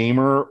a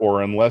gamer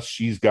or unless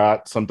she's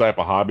got some type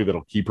of hobby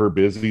that'll keep her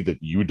busy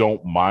that you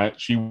don't mind,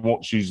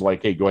 she's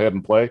like, hey, go ahead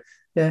and play.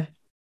 Yeah.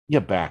 You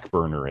back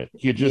burner it.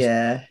 You just,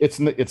 yeah,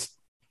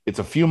 it's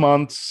a few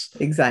months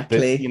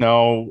exactly.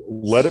 that,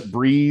 let it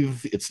breathe.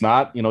 It's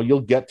not,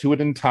 you'll get to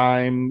it in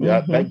time.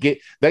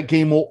 That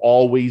game will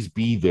always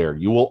be there.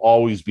 You will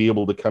always be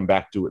able to come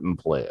back to it and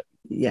play it.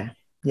 Yeah.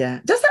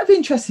 Yeah. Just out of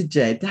interest,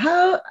 Jed,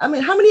 how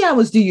many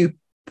hours do you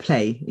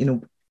play,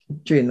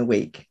 during the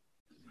week?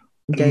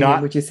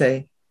 Gaming, would you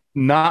say?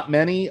 Not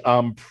many.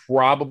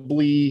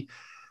 Probably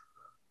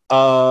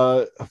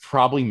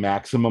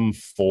maximum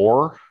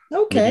 4.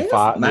 Okay, maybe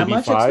 5. not maybe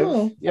much 5. at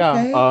all. Yeah.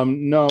 Okay.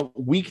 No,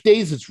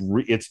 weekdays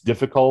it's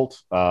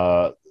difficult.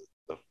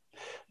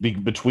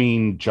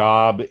 Between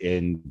job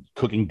and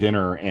cooking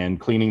dinner and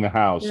cleaning the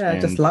house and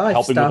just life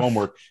helping stuff. with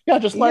homework. Yeah,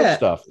 just life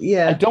stuff.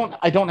 Yeah.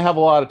 I don't have a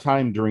lot of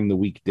time during the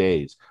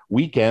weekdays.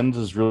 Weekends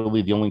is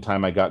really the only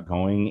time I got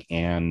going,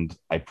 and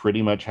I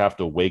pretty much have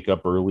to wake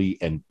up early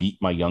and beat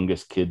my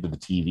youngest kid to the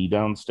TV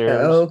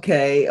downstairs.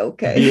 Okay.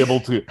 To be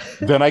able to,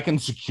 then I can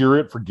secure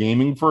it for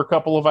gaming for a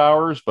couple of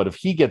hours. But if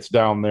he gets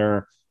down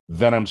there,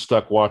 then I'm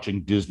stuck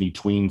watching Disney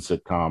tween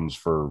sitcoms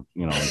for,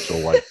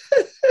 until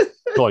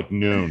like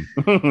noon.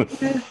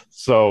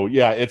 So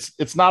yeah,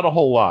 it's not a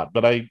whole lot,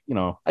 but I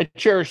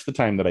cherish the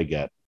time that I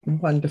get.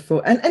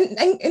 Wonderful. And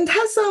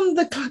has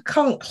the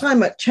current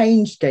climate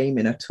changed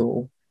gaming at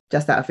all?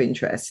 Just out of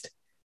interest,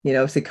 so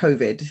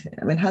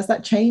COVID. Has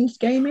that changed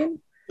gaming?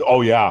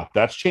 Oh yeah,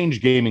 that's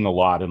changed gaming a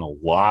lot in a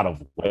lot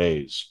of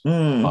ways.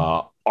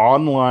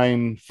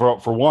 Online, for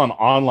one,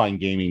 online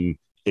gaming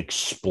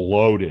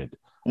exploded.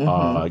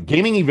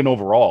 Gaming, even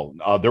overall,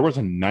 there was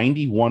a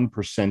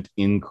 91%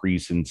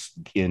 increase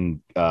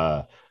in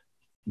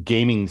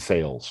gaming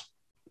sales.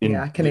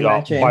 I can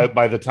imagine.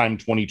 By the time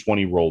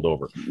 2020 rolled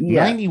over,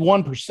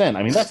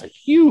 91%. That's a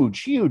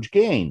huge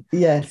gain.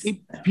 Yes,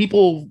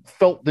 people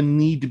felt the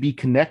need to be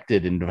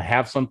connected and to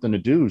have something to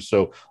do.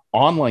 So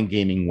online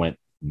gaming went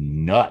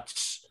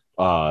nuts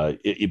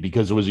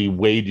because it was a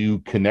way to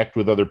connect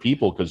with other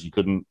people because you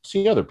couldn't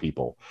see other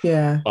people.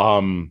 Yeah.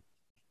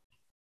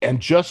 And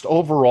just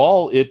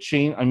overall, it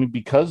changed.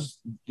 Because,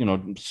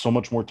 so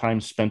much more time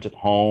spent at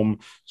home,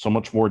 so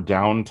much more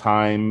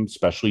downtime,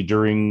 especially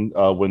during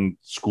when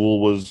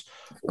school was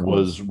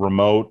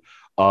remote.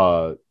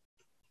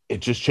 It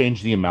just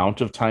changed the amount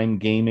of time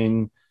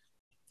gaming.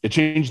 It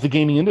changed the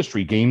gaming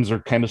industry. Games are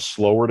kind of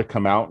slower to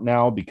come out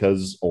now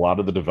because a lot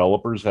of the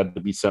developers had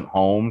to be sent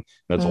home.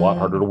 It's a lot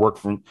harder to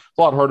work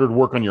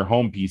on your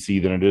home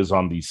PC than it is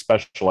on the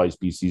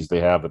specialized PCs they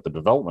have at the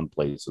development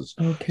places.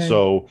 Okay.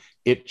 So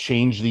it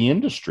changed the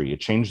industry. It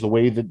changed the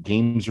way that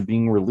games are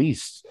being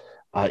released.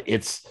 I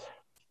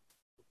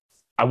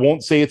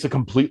won't say it's a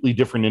completely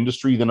different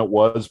industry than it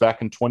was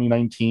back in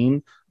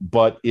 2019,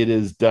 but it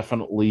is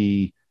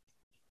definitely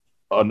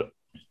an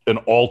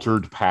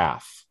altered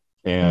path.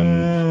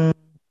 And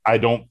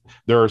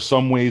there are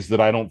some ways that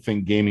I don't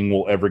think gaming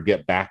will ever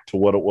get back to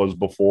what it was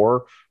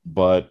before,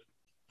 but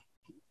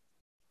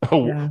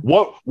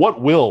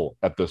what will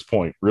at this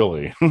point,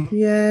 really?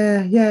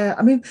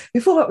 Yeah.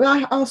 Before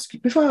I ask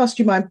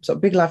you my sort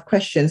of big life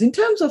questions, in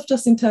terms of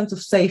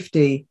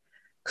safety,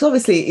 because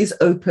obviously it is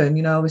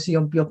open, obviously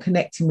you're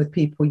connecting with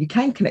people, you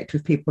can connect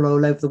with people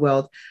all over the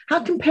world.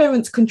 How can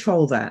parents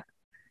control that?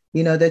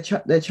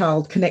 Their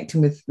child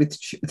connecting with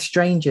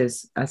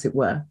strangers, as it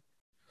were.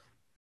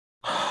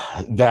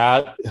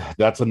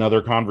 That's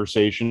another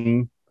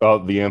conversation.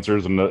 The answer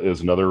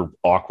is another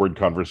awkward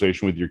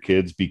conversation with your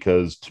kids,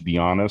 because to be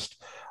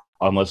honest,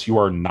 unless you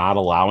are not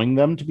allowing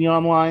them to be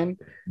online,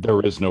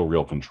 there is no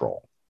real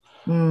control.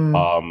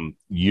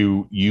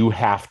 You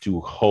have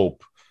to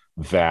hope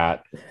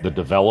that the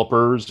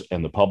developers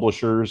and the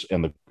publishers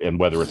and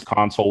whether it's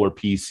console or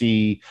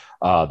PC,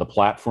 the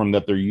platform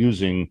that they're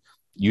using,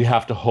 you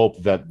have to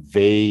hope that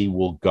they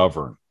will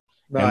govern.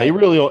 Right.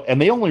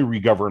 And they only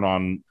govern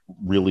on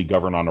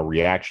a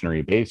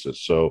reactionary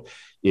basis. So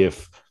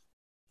if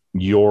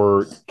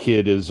your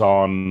kid is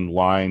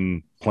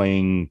online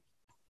playing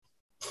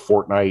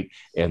Fortnite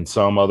and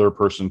some other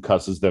person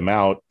cusses them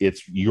out,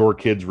 it's your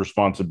kid's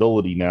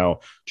responsibility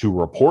now to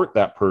report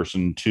that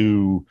person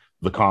to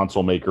the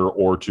console maker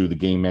or to the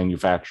game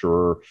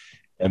manufacturer,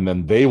 and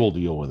then they will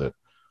deal with it.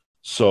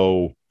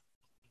 So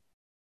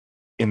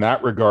in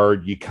that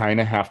regard, you kind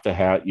of have to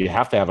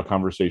have a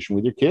conversation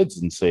with your kids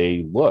and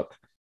say, look,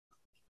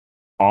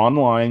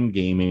 online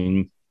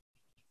gaming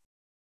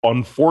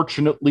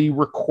unfortunately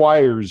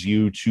requires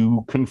you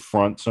to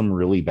confront some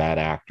really bad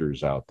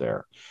actors out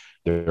there.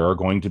 There are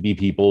going to be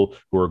people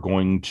who are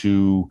going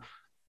to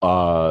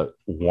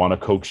want to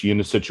coax you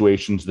into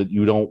situations that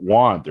you don't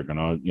want. They're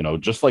going to,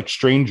 just like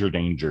stranger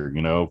danger,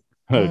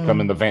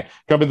 come in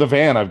the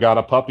van. I've got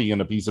a puppy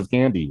and a piece of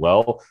candy.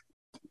 Well,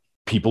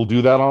 people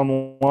do that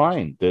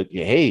online, that,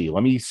 hey,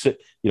 let me sit,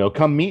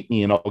 come meet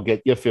me and I'll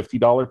get you a $50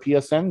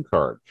 PSN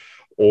card,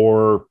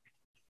 or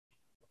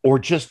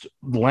just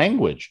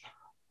language.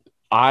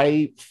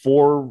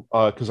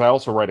 Because I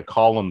also write a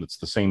column that's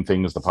the same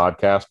thing as the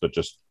podcast, but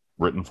just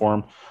written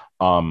form.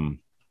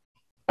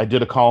 I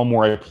did a column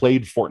where I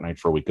played Fortnite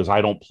for a week because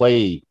I don't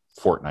play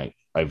Fortnite.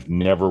 I've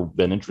never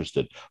been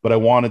interested, but I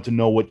wanted to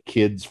know what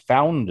kids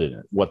found in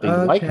it, what they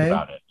liked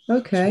about it.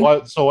 Okay.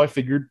 So I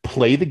figured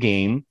play the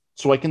game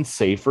so I can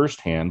say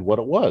firsthand what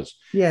it was.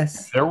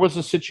 Yes. There was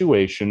a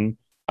situation.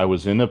 I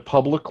was in a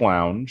public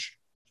lounge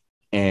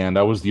and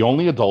I was the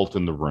only adult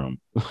in the room,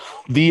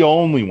 the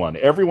only one.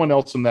 Everyone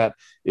else in that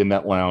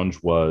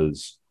lounge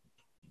was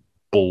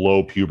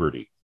below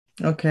puberty.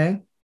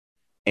 Okay.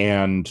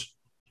 And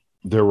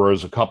there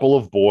was a couple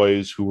of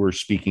boys who were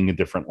speaking a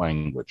different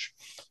language.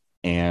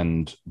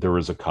 And there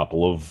was a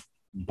couple of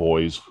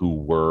boys who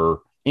were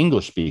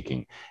English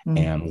speaking.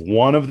 And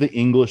one of the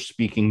English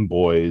speaking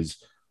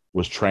boys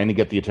was trying to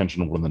get the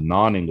attention of one of the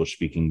non-English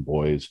speaking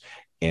boys.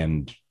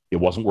 And it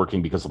wasn't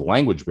working because of the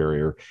language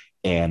barrier.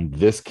 And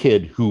this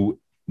kid,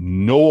 who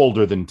no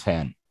older than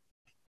 10,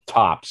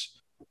 tops.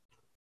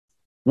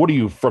 What are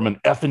you, from an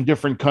effing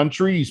different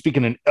country? You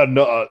speaking a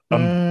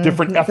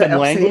different effing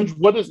language?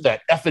 What is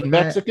that? Effing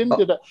Mexican?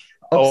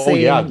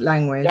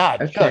 Language. Yeah,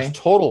 just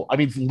total. I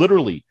mean,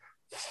 literally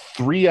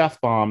 3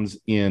 F-bombs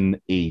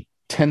in a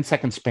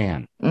 10-second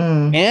span.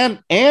 And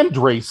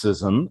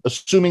racism,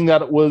 assuming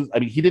that it was, I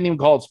mean, he didn't even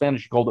call it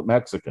Spanish, he called it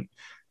Mexican.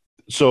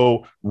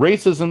 So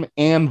racism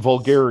and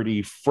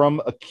vulgarity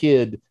from a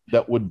kid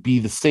that would be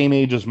the same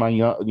age as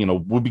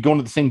would be going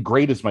to the same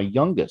grade as my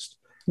youngest.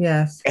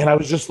 Yes. And I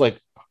was just like,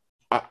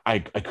 I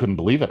couldn't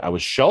believe it. I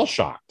was shell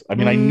shocked. I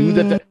mean, I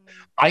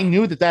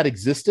knew that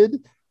existed,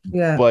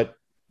 but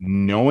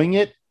knowing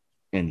it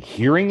and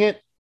hearing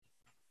it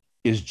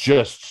is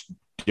just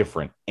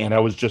different. And I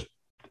was just,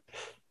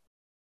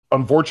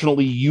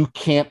 unfortunately, you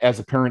can't, as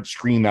a parent,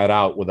 screen that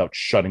out without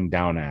shutting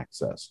down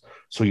access.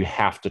 So you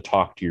have to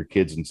talk to your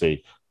kids and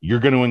say, you're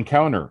going to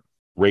encounter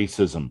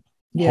racism,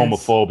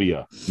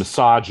 homophobia,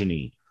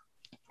 misogyny,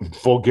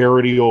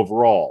 vulgarity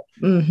overall.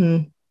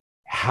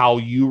 How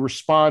you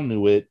respond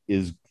to it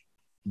is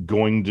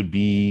going to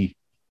be,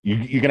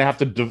 you're going to have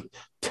to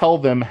tell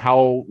them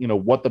how,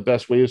 what the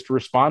best way is to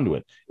respond to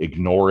it.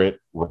 Ignore it,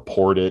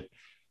 report it,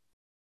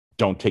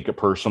 don't take it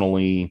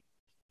personally.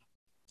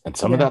 And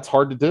some of that's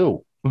hard to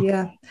do.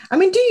 Yeah. I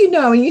mean, do you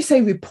know, when you say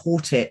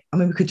report it, I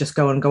mean, we could just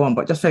go on,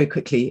 but just very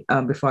quickly,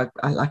 before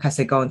I, like I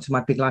say, go on to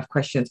my big life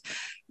questions.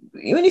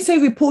 When you say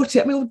report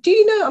it, I mean, do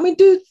you know, I mean,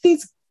 do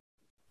these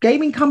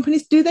gaming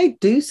companies, do they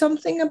do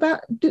something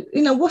about,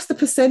 what's the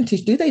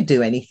percentage? Do they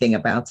do anything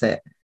about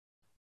it?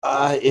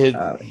 From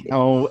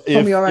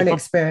your own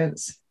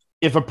experience.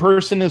 If a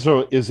person is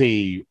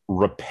a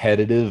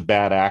repetitive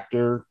bad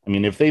actor, I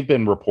mean, if they've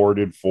been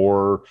reported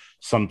for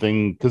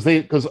something,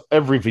 because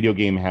every video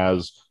game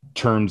has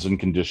terms and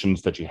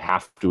conditions that you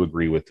have to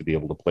agree with to be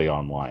able to play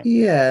online.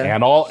 Yeah.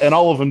 And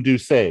all of them do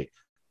say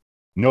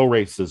no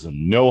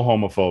racism, no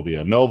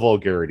homophobia, no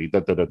vulgarity,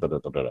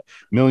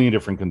 million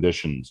different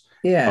conditions.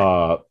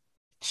 Yeah.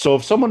 So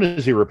if someone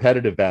is a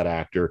repetitive bad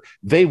actor,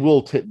 they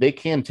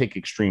can take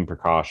extreme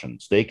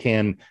precautions. They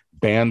can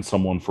ban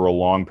someone for a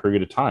long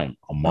period of time,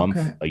 a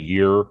month, a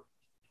year,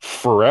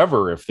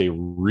 forever, if they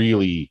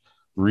really,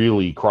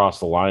 really cross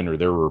the line or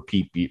they're a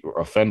repeat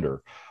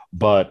offender.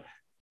 But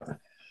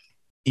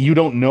you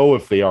don't know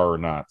if they are or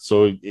not.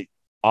 So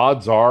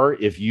odds are,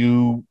 if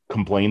you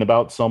complain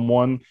about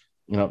someone,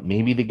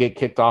 maybe they get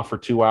kicked off for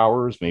 2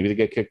 hours, maybe they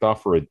get kicked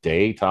off for a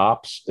day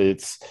tops.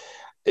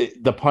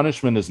 The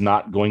punishment is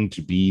not going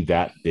to be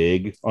that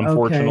big,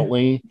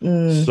 unfortunately.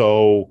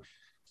 So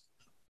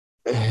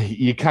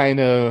you kind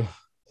of,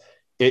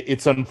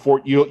 it's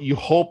unfortunate. You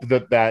hope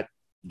that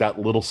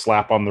little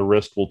slap on the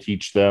wrist will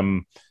teach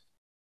them,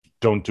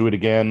 don't do it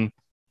again.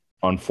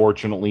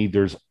 Unfortunately,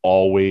 there's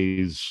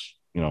always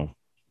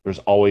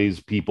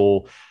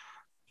people.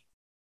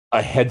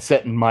 A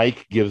headset and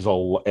mic gives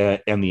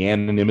and the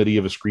anonymity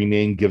of a screen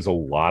name gives a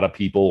lot of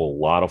people a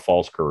lot of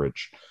false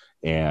courage.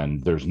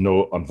 And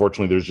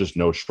unfortunately, there's just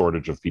no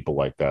shortage of people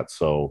like that.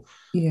 So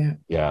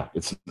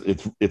it's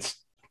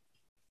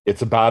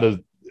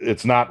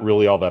not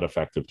really all that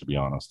effective, to be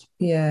honest.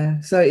 Yeah.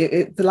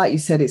 So like you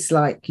said, it's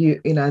like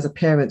you as a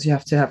parent, you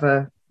have to have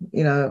a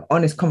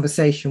honest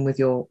conversation with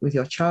your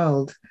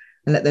child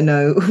and let them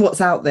know what's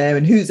out there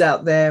and who's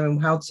out there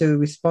and how to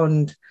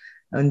respond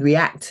and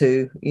react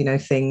to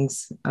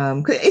things.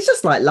 'Cause it's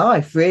just like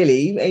life,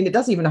 really. And it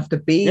doesn't even have to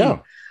be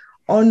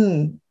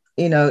on.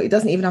 It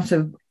doesn't even have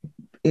to.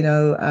 It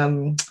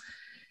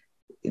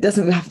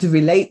doesn't have to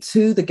relate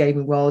to the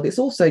gaming world. It's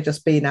also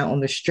just being out on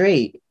the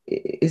street,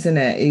 isn't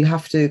it? You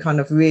have to kind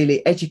of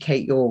really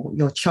educate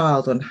your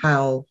child on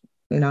how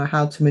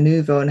to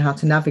maneuver and how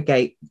to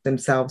navigate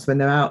themselves when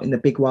they're out in the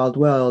big wild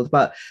world.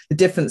 But the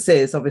difference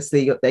is,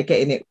 obviously, they're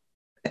getting it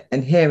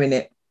and hearing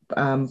it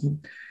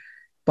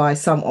by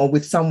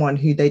with someone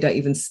who they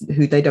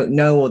don't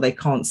know or they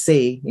can't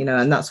see,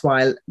 and that's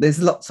why there's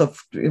lots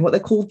of what they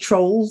call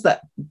trolls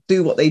that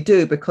do what they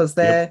do, because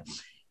they're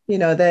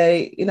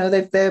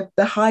they're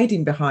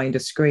hiding behind a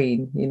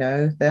screen.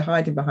 They're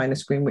hiding behind a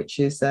screen, which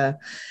is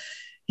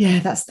Yeah,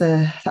 that's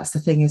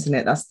the thing, isn't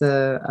it? That's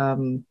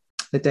the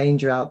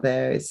danger out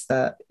there, is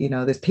that,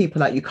 there's people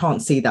that you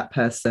can't see that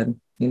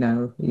person,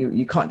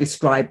 you can't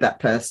describe that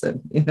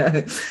person,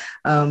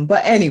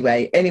 but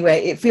anyway,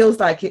 it feels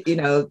like it,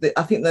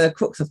 I think the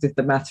crux of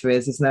the matter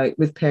is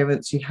with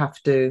parents, you have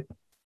to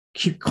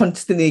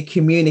constantly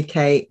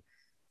communicate,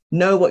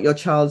 know what your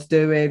child's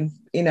doing,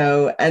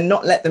 and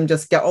not let them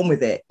just get on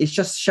with it. It's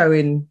just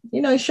showing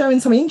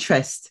some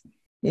interest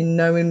in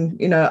knowing,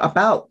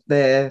 about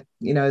their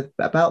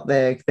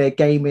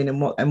gaming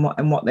and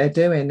what they're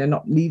doing, and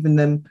not leaving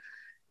them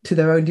to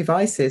their own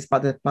devices by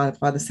the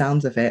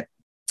sounds of it.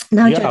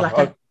 Now, Yeah.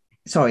 Jed,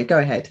 sorry, go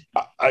ahead.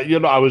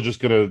 I was just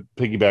going to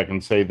piggyback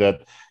and say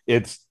that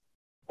it's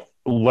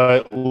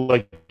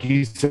like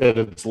you said,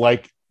 it's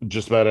like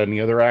just about any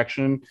other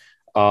interaction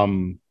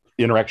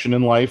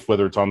in life,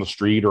 whether it's on the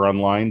street or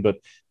online, but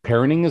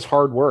parenting is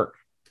hard work.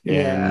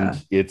 Yeah.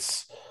 And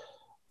it's,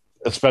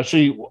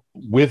 especially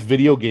with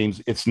video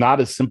games, it's not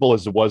as simple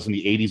as it was in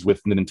the 80s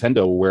with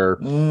Nintendo, where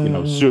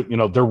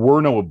there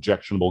were no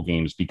objectionable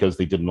games because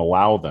they didn't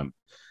allow them.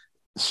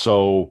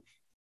 So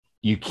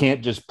you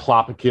can't just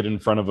plop a kid in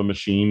front of a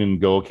machine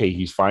and go, okay,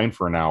 he's fine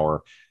for an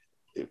hour.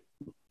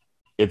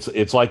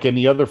 It's like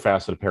any other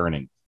facet of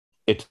parenting.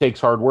 It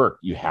takes hard work.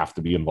 You have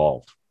to be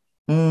involved.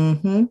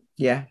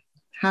 Yeah,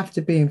 have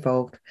to be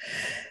involved.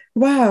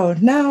 Wow.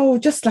 Now,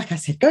 just like I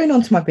said, going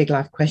on to my big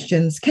life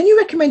questions, can you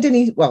recommend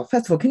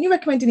first of all, can you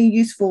recommend any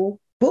useful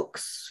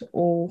books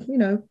or,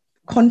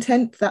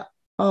 content that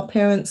our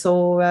parents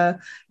or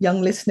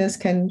young listeners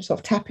can sort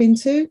of tap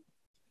into?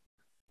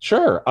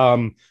 Sure.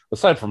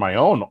 Aside from my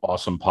own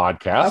awesome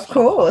podcast, of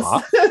course.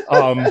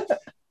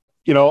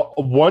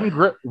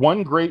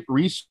 One great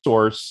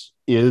resource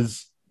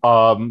is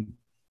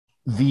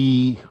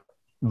the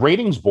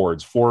ratings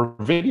boards for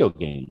video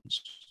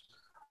games.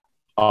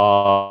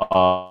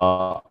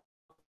 I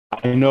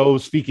know,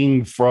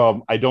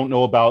 I don't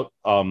know about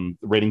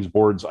ratings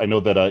boards. I know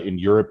that in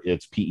Europe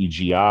it's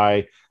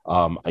PEGI.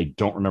 I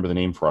don't remember the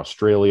name for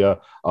Australia,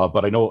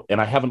 but I know, and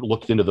I haven't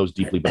looked into those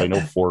deeply, but I know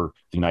for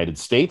the United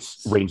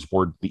States ratings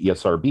board, the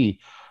ESRB,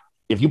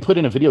 if you put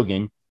in a video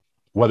game,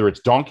 whether it's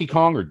Donkey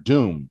Kong or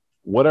Doom,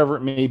 whatever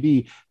it may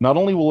be, not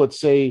only will it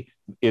say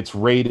it's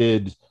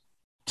rated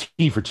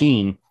T for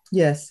teen,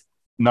 yes,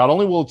 not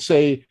only will it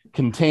say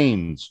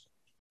contains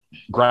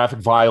graphic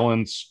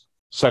violence,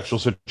 sexual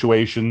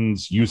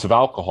situations, use of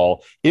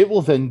alcohol, it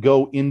will then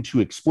go into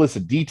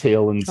explicit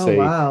detail and say,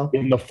 wow,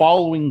 in the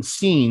following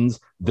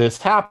scenes,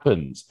 this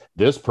happens.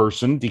 This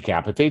person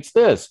decapitates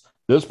this.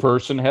 This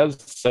person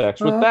has sex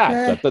with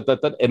that,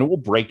 and it will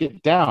break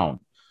it down.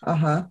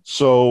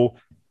 So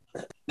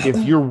if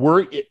you're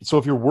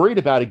worried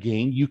about a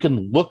game, you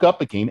can look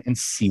up a game and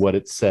see what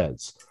it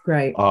says.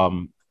 Right.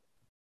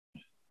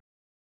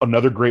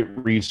 Another great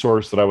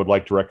resource that I would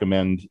like to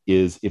recommend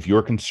is, if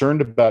you're concerned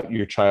about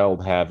your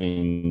child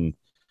having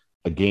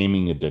a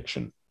gaming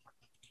addiction,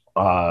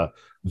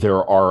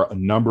 there are a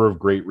number of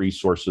great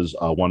resources.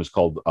 One is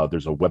called,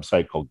 there's a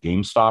website called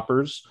Game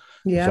Stoppers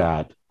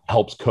that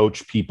helps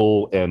coach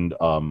people and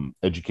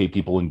educate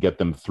people and get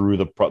them through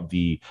the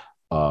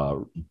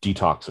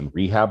detox and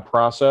rehab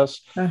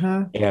process.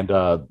 And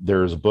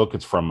there's a book.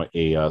 It's from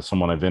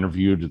someone I've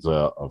interviewed. It's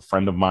a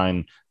friend of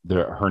mine.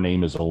 Her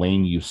name is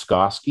Elaine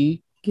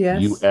Uskoski.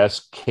 Yes.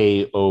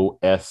 Uskoski.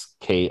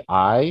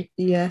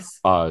 Yes.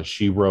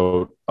 She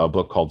wrote a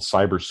book called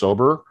Cyber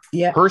Sober.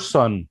 Yeah. Her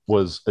son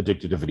was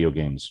addicted to video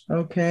games.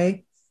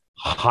 Okay.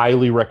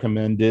 Highly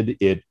recommended.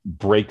 It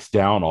breaks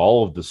down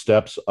all of the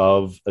steps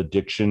of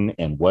addiction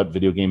and what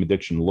video game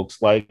addiction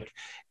looks like.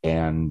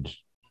 And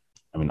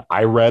I mean,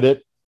 I read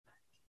it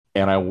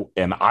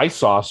and I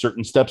saw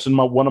certain steps in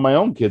one of my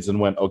own kids and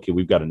went, okay,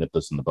 we've got to nip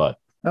this in the bud.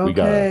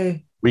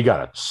 Okay. We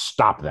got to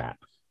stop that.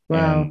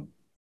 Wow. And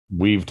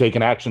we've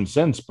taken action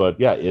since, but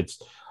yeah,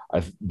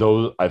 I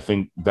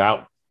think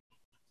that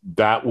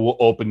will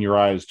open your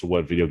eyes to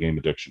what video game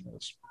addiction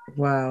is.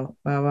 Wow.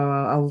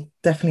 I'll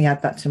definitely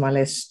add that to my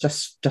list,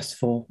 just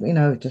for,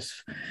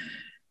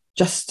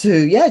 just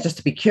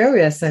to be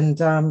curious. And,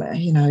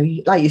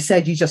 like you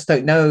said, you just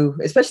don't know,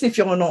 especially if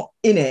you're not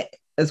in it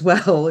as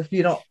well. If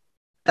you're not,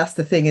 that's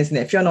the thing, isn't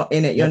it? If you're not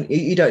in it,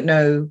 you don't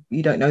know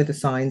the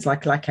signs,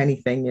 like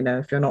anything,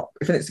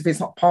 if it's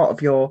not part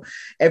of your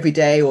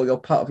everyday or you're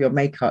part of your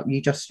makeup,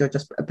 you're just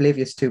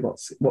oblivious to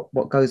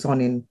what goes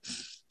on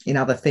in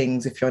other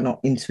things if you're not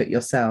into it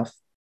yourself.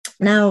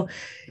 Now,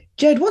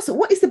 Jed,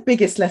 what is the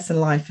biggest lesson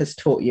life has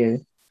taught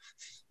you?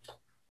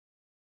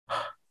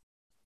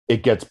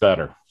 It gets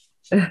better.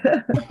 As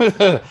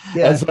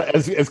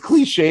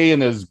cliche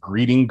and as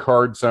greeting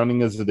card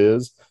sounding as it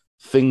is,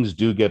 things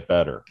do get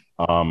better.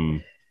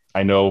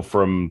 I know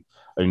from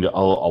a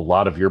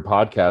lot of your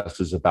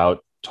podcast is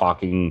about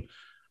talking,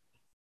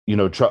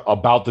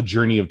 about the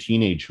journey of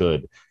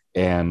teenagehood.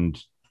 And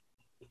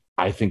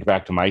I think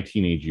back to my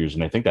teenage years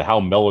and I think that how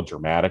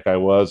melodramatic I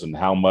was and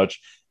how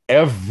much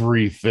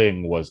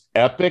everything was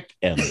epic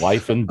and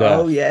life and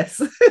death. Oh,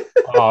 yes.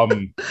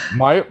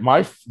 My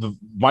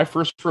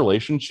first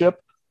relationship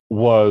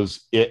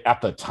was it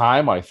at the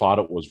time. I thought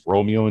it was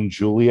Romeo and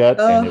Juliet,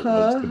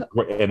 and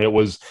it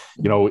was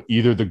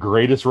either the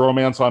greatest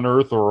romance on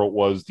earth or it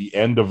was the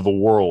end of the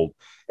world.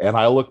 And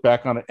I look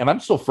back on it, and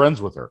I'm still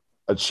friends with her.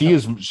 She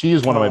is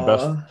one of my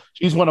best.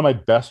 She's one of my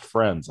best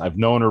friends. I've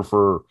known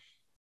her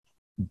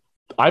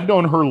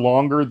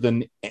longer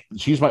than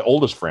she's my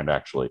oldest friend,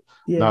 actually.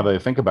 Yeah. Now that I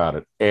think about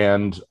it,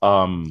 and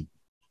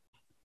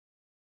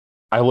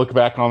I look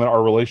back on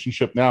our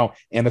relationship now,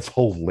 and it's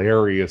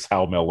hilarious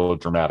how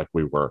melodramatic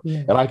we were.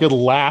 Yeah. And I could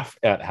laugh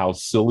at how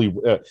silly,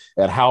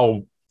 at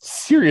how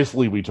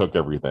seriously we took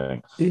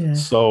everything. Yeah.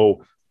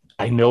 So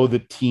I know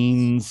that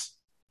teens,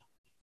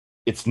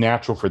 it's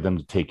natural for them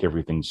to take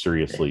everything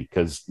seriously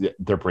because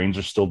their brains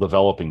are still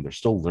developing. They're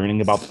still learning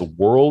about the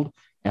world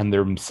and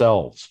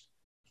themselves.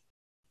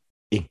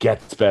 It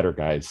gets better,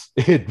 guys.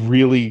 It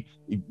really,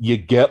 you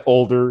get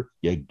older,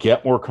 you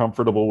get more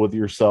comfortable with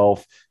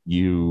yourself,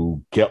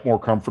 you get more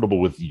comfortable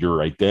with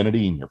your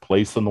identity and your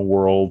place in the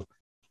world.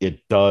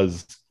 It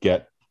does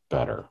get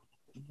better.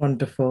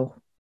 Wonderful.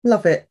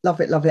 Love it, love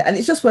it, love it. And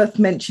it's just worth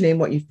mentioning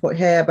what you've put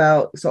here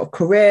about sort of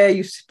career.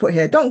 You've put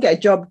here, don't get a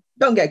job,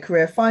 don't get a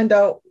career, find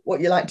out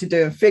what you like to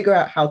do and figure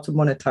out how to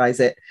monetize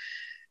it.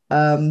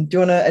 Do you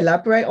want to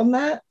elaborate on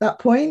that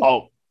point?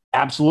 Oh,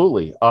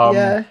 absolutely.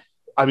 Yeah.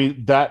 I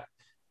mean,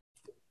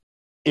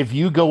 if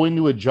you go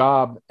into a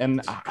job, and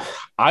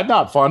I'm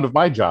not fond of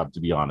my job, to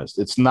be honest,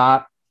 it's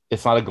not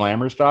a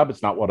glamorous job.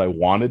 It's not what I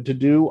wanted to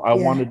do. I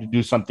wanted to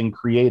do something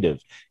creative,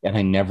 and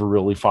I never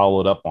really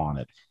followed up on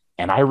it.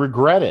 And I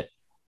regret it.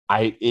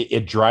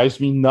 It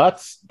drives me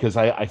nuts because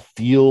I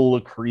feel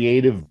a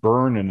creative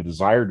burn and a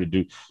desire to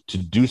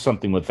do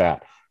something with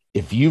that.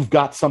 If you've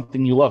got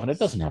something you love, and it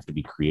doesn't have to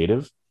be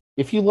creative,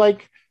 if you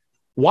like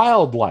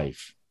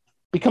wildlife,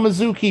 become a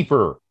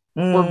zookeeper.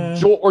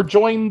 Or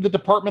join the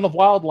Department of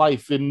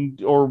Wildlife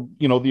or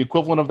the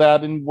equivalent of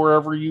that in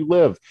wherever you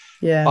live.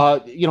 Yeah.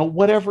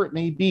 Whatever it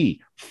may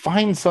be,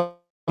 find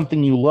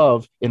something you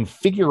love and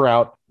figure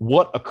out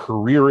what a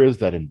career is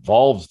that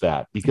involves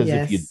that. Because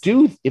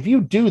if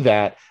you do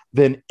that,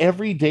 then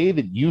every day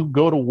that you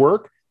go to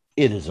work,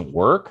 it isn't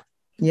work.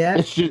 Yeah.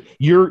 It's just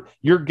you're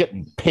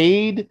getting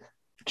paid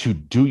to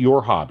do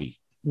your hobby.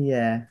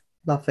 Yeah.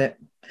 Love it.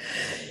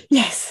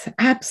 Yes,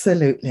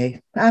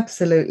 absolutely.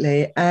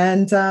 Absolutely.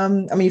 And I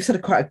mean, you've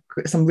said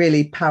some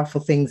really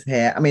powerful things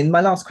here. I mean, my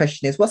last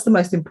question is, what's the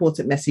most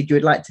important message you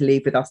would like to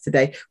leave with us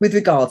today with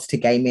regards to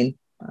gaming?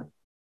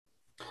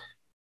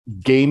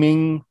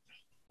 Gaming,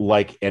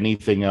 like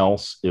anything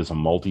else, is a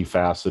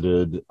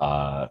multifaceted,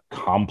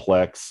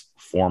 complex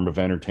form of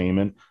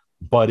entertainment,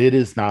 but it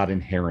is not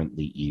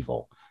inherently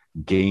evil.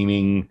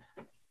 Gaming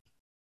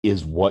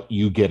is what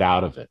you get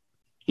out of it.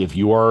 If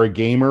you are a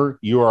gamer,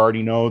 you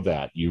already know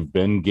that. You've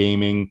been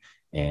gaming,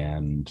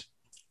 and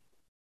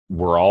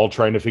we're all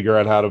trying to figure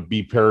out how to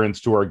be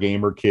parents to our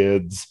gamer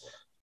kids.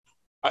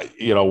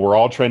 We're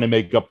all trying to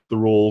make up the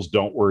rules.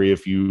 Don't worry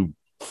if you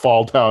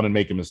fall down and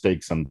make a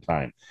mistake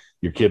sometime.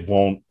 Your kid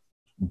won't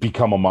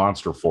become a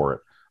monster for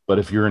it. But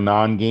if you're a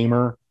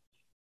non-gamer,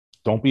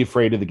 don't be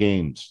afraid of the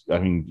games. I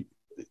mean,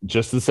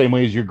 just the same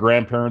way as your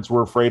grandparents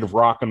were afraid of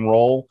rock and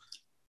roll,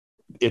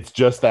 it's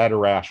just that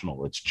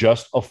irrational. It's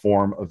just a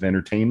form of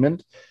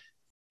entertainment.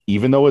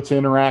 Even though it's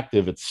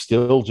interactive, it's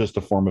still just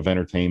a form of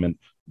entertainment.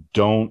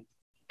 Don't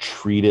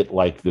treat it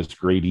like this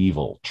great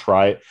evil.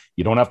 Try it.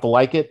 You don't have to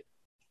like it,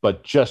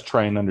 but just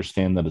try and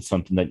understand that it's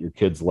something that your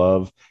kids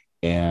love,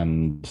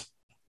 and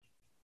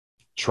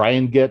try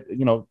and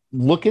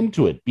look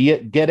into it.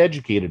 Get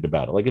educated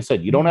about it. Like I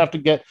said, you don't have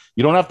to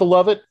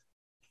love it,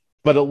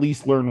 but at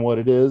least learn what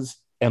it is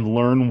and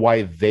learn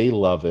why they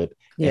love it.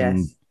 Yes.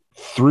 And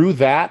through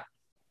that,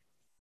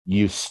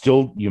 you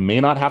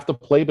may not have to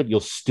play, but you'll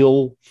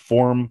still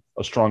form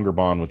a stronger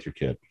bond with your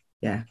kid.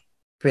 Yeah.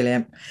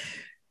 Brilliant.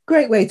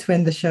 Great way to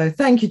end the show.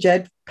 Thank you,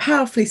 Jed.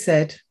 Powerfully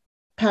said.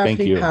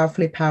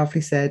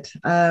 Powerfully said.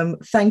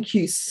 Thank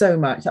you so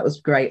much. That was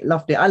great.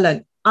 Loved it. I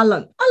learned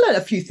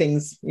a few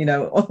things,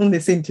 on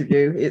this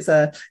interview.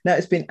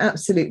 It's been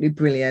absolutely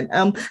brilliant.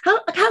 How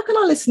can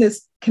our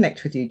listeners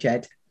connect with you,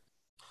 Jed?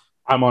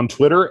 I'm on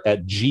Twitter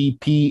at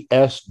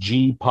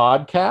GPSG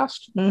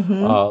Podcast.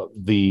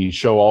 Mm-hmm. The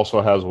show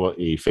also has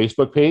a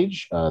Facebook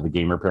page, the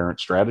Gamer Parent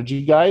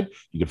Strategy Guide.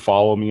 You can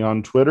follow me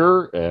on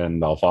Twitter,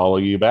 and I'll follow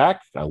you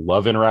back. I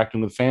love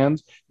interacting with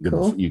fans.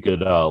 You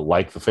could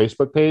like the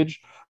Facebook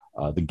page.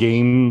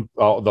 The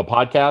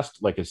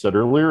podcast, like I said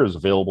earlier, is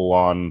available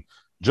on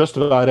just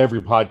about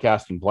every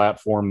podcasting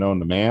platform known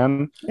to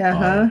man.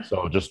 Uh-huh.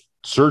 So just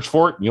search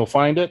for it, and you'll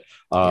find it.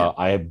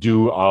 I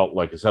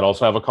like I said,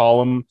 also have a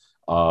column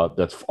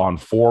that's on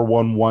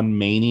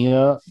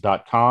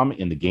 411mania.com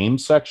in the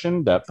games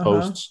section that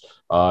posts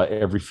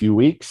every few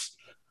weeks.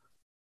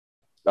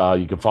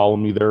 You can follow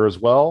me there as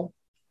well.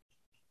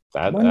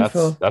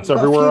 Wonderful. That's You've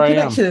got everywhere a few I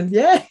am. connections.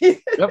 Yeah.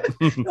 Yep.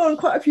 You're on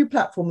quite a few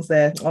platforms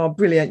there. Oh,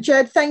 brilliant.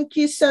 Jed, thank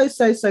you so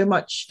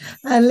much.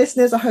 And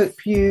listeners, I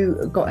hope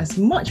you got as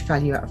much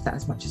value out of that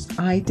as much as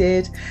I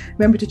did.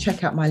 Remember to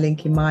check out my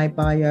link in my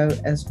bio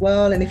as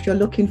well. And if you're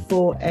looking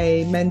for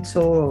a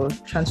mentor or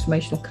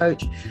transformational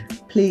coach,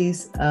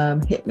 please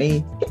hit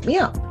me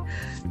up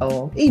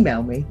or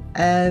email me.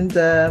 And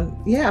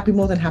I'll be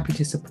more than happy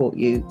to support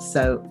you.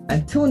 So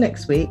until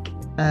next week,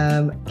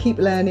 keep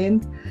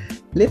learning.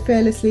 Live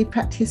fearlessly,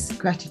 practice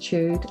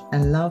gratitude,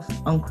 and love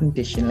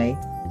unconditionally.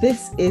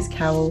 This is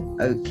Carol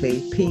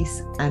Oakley.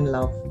 Peace and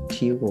love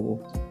to you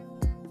all.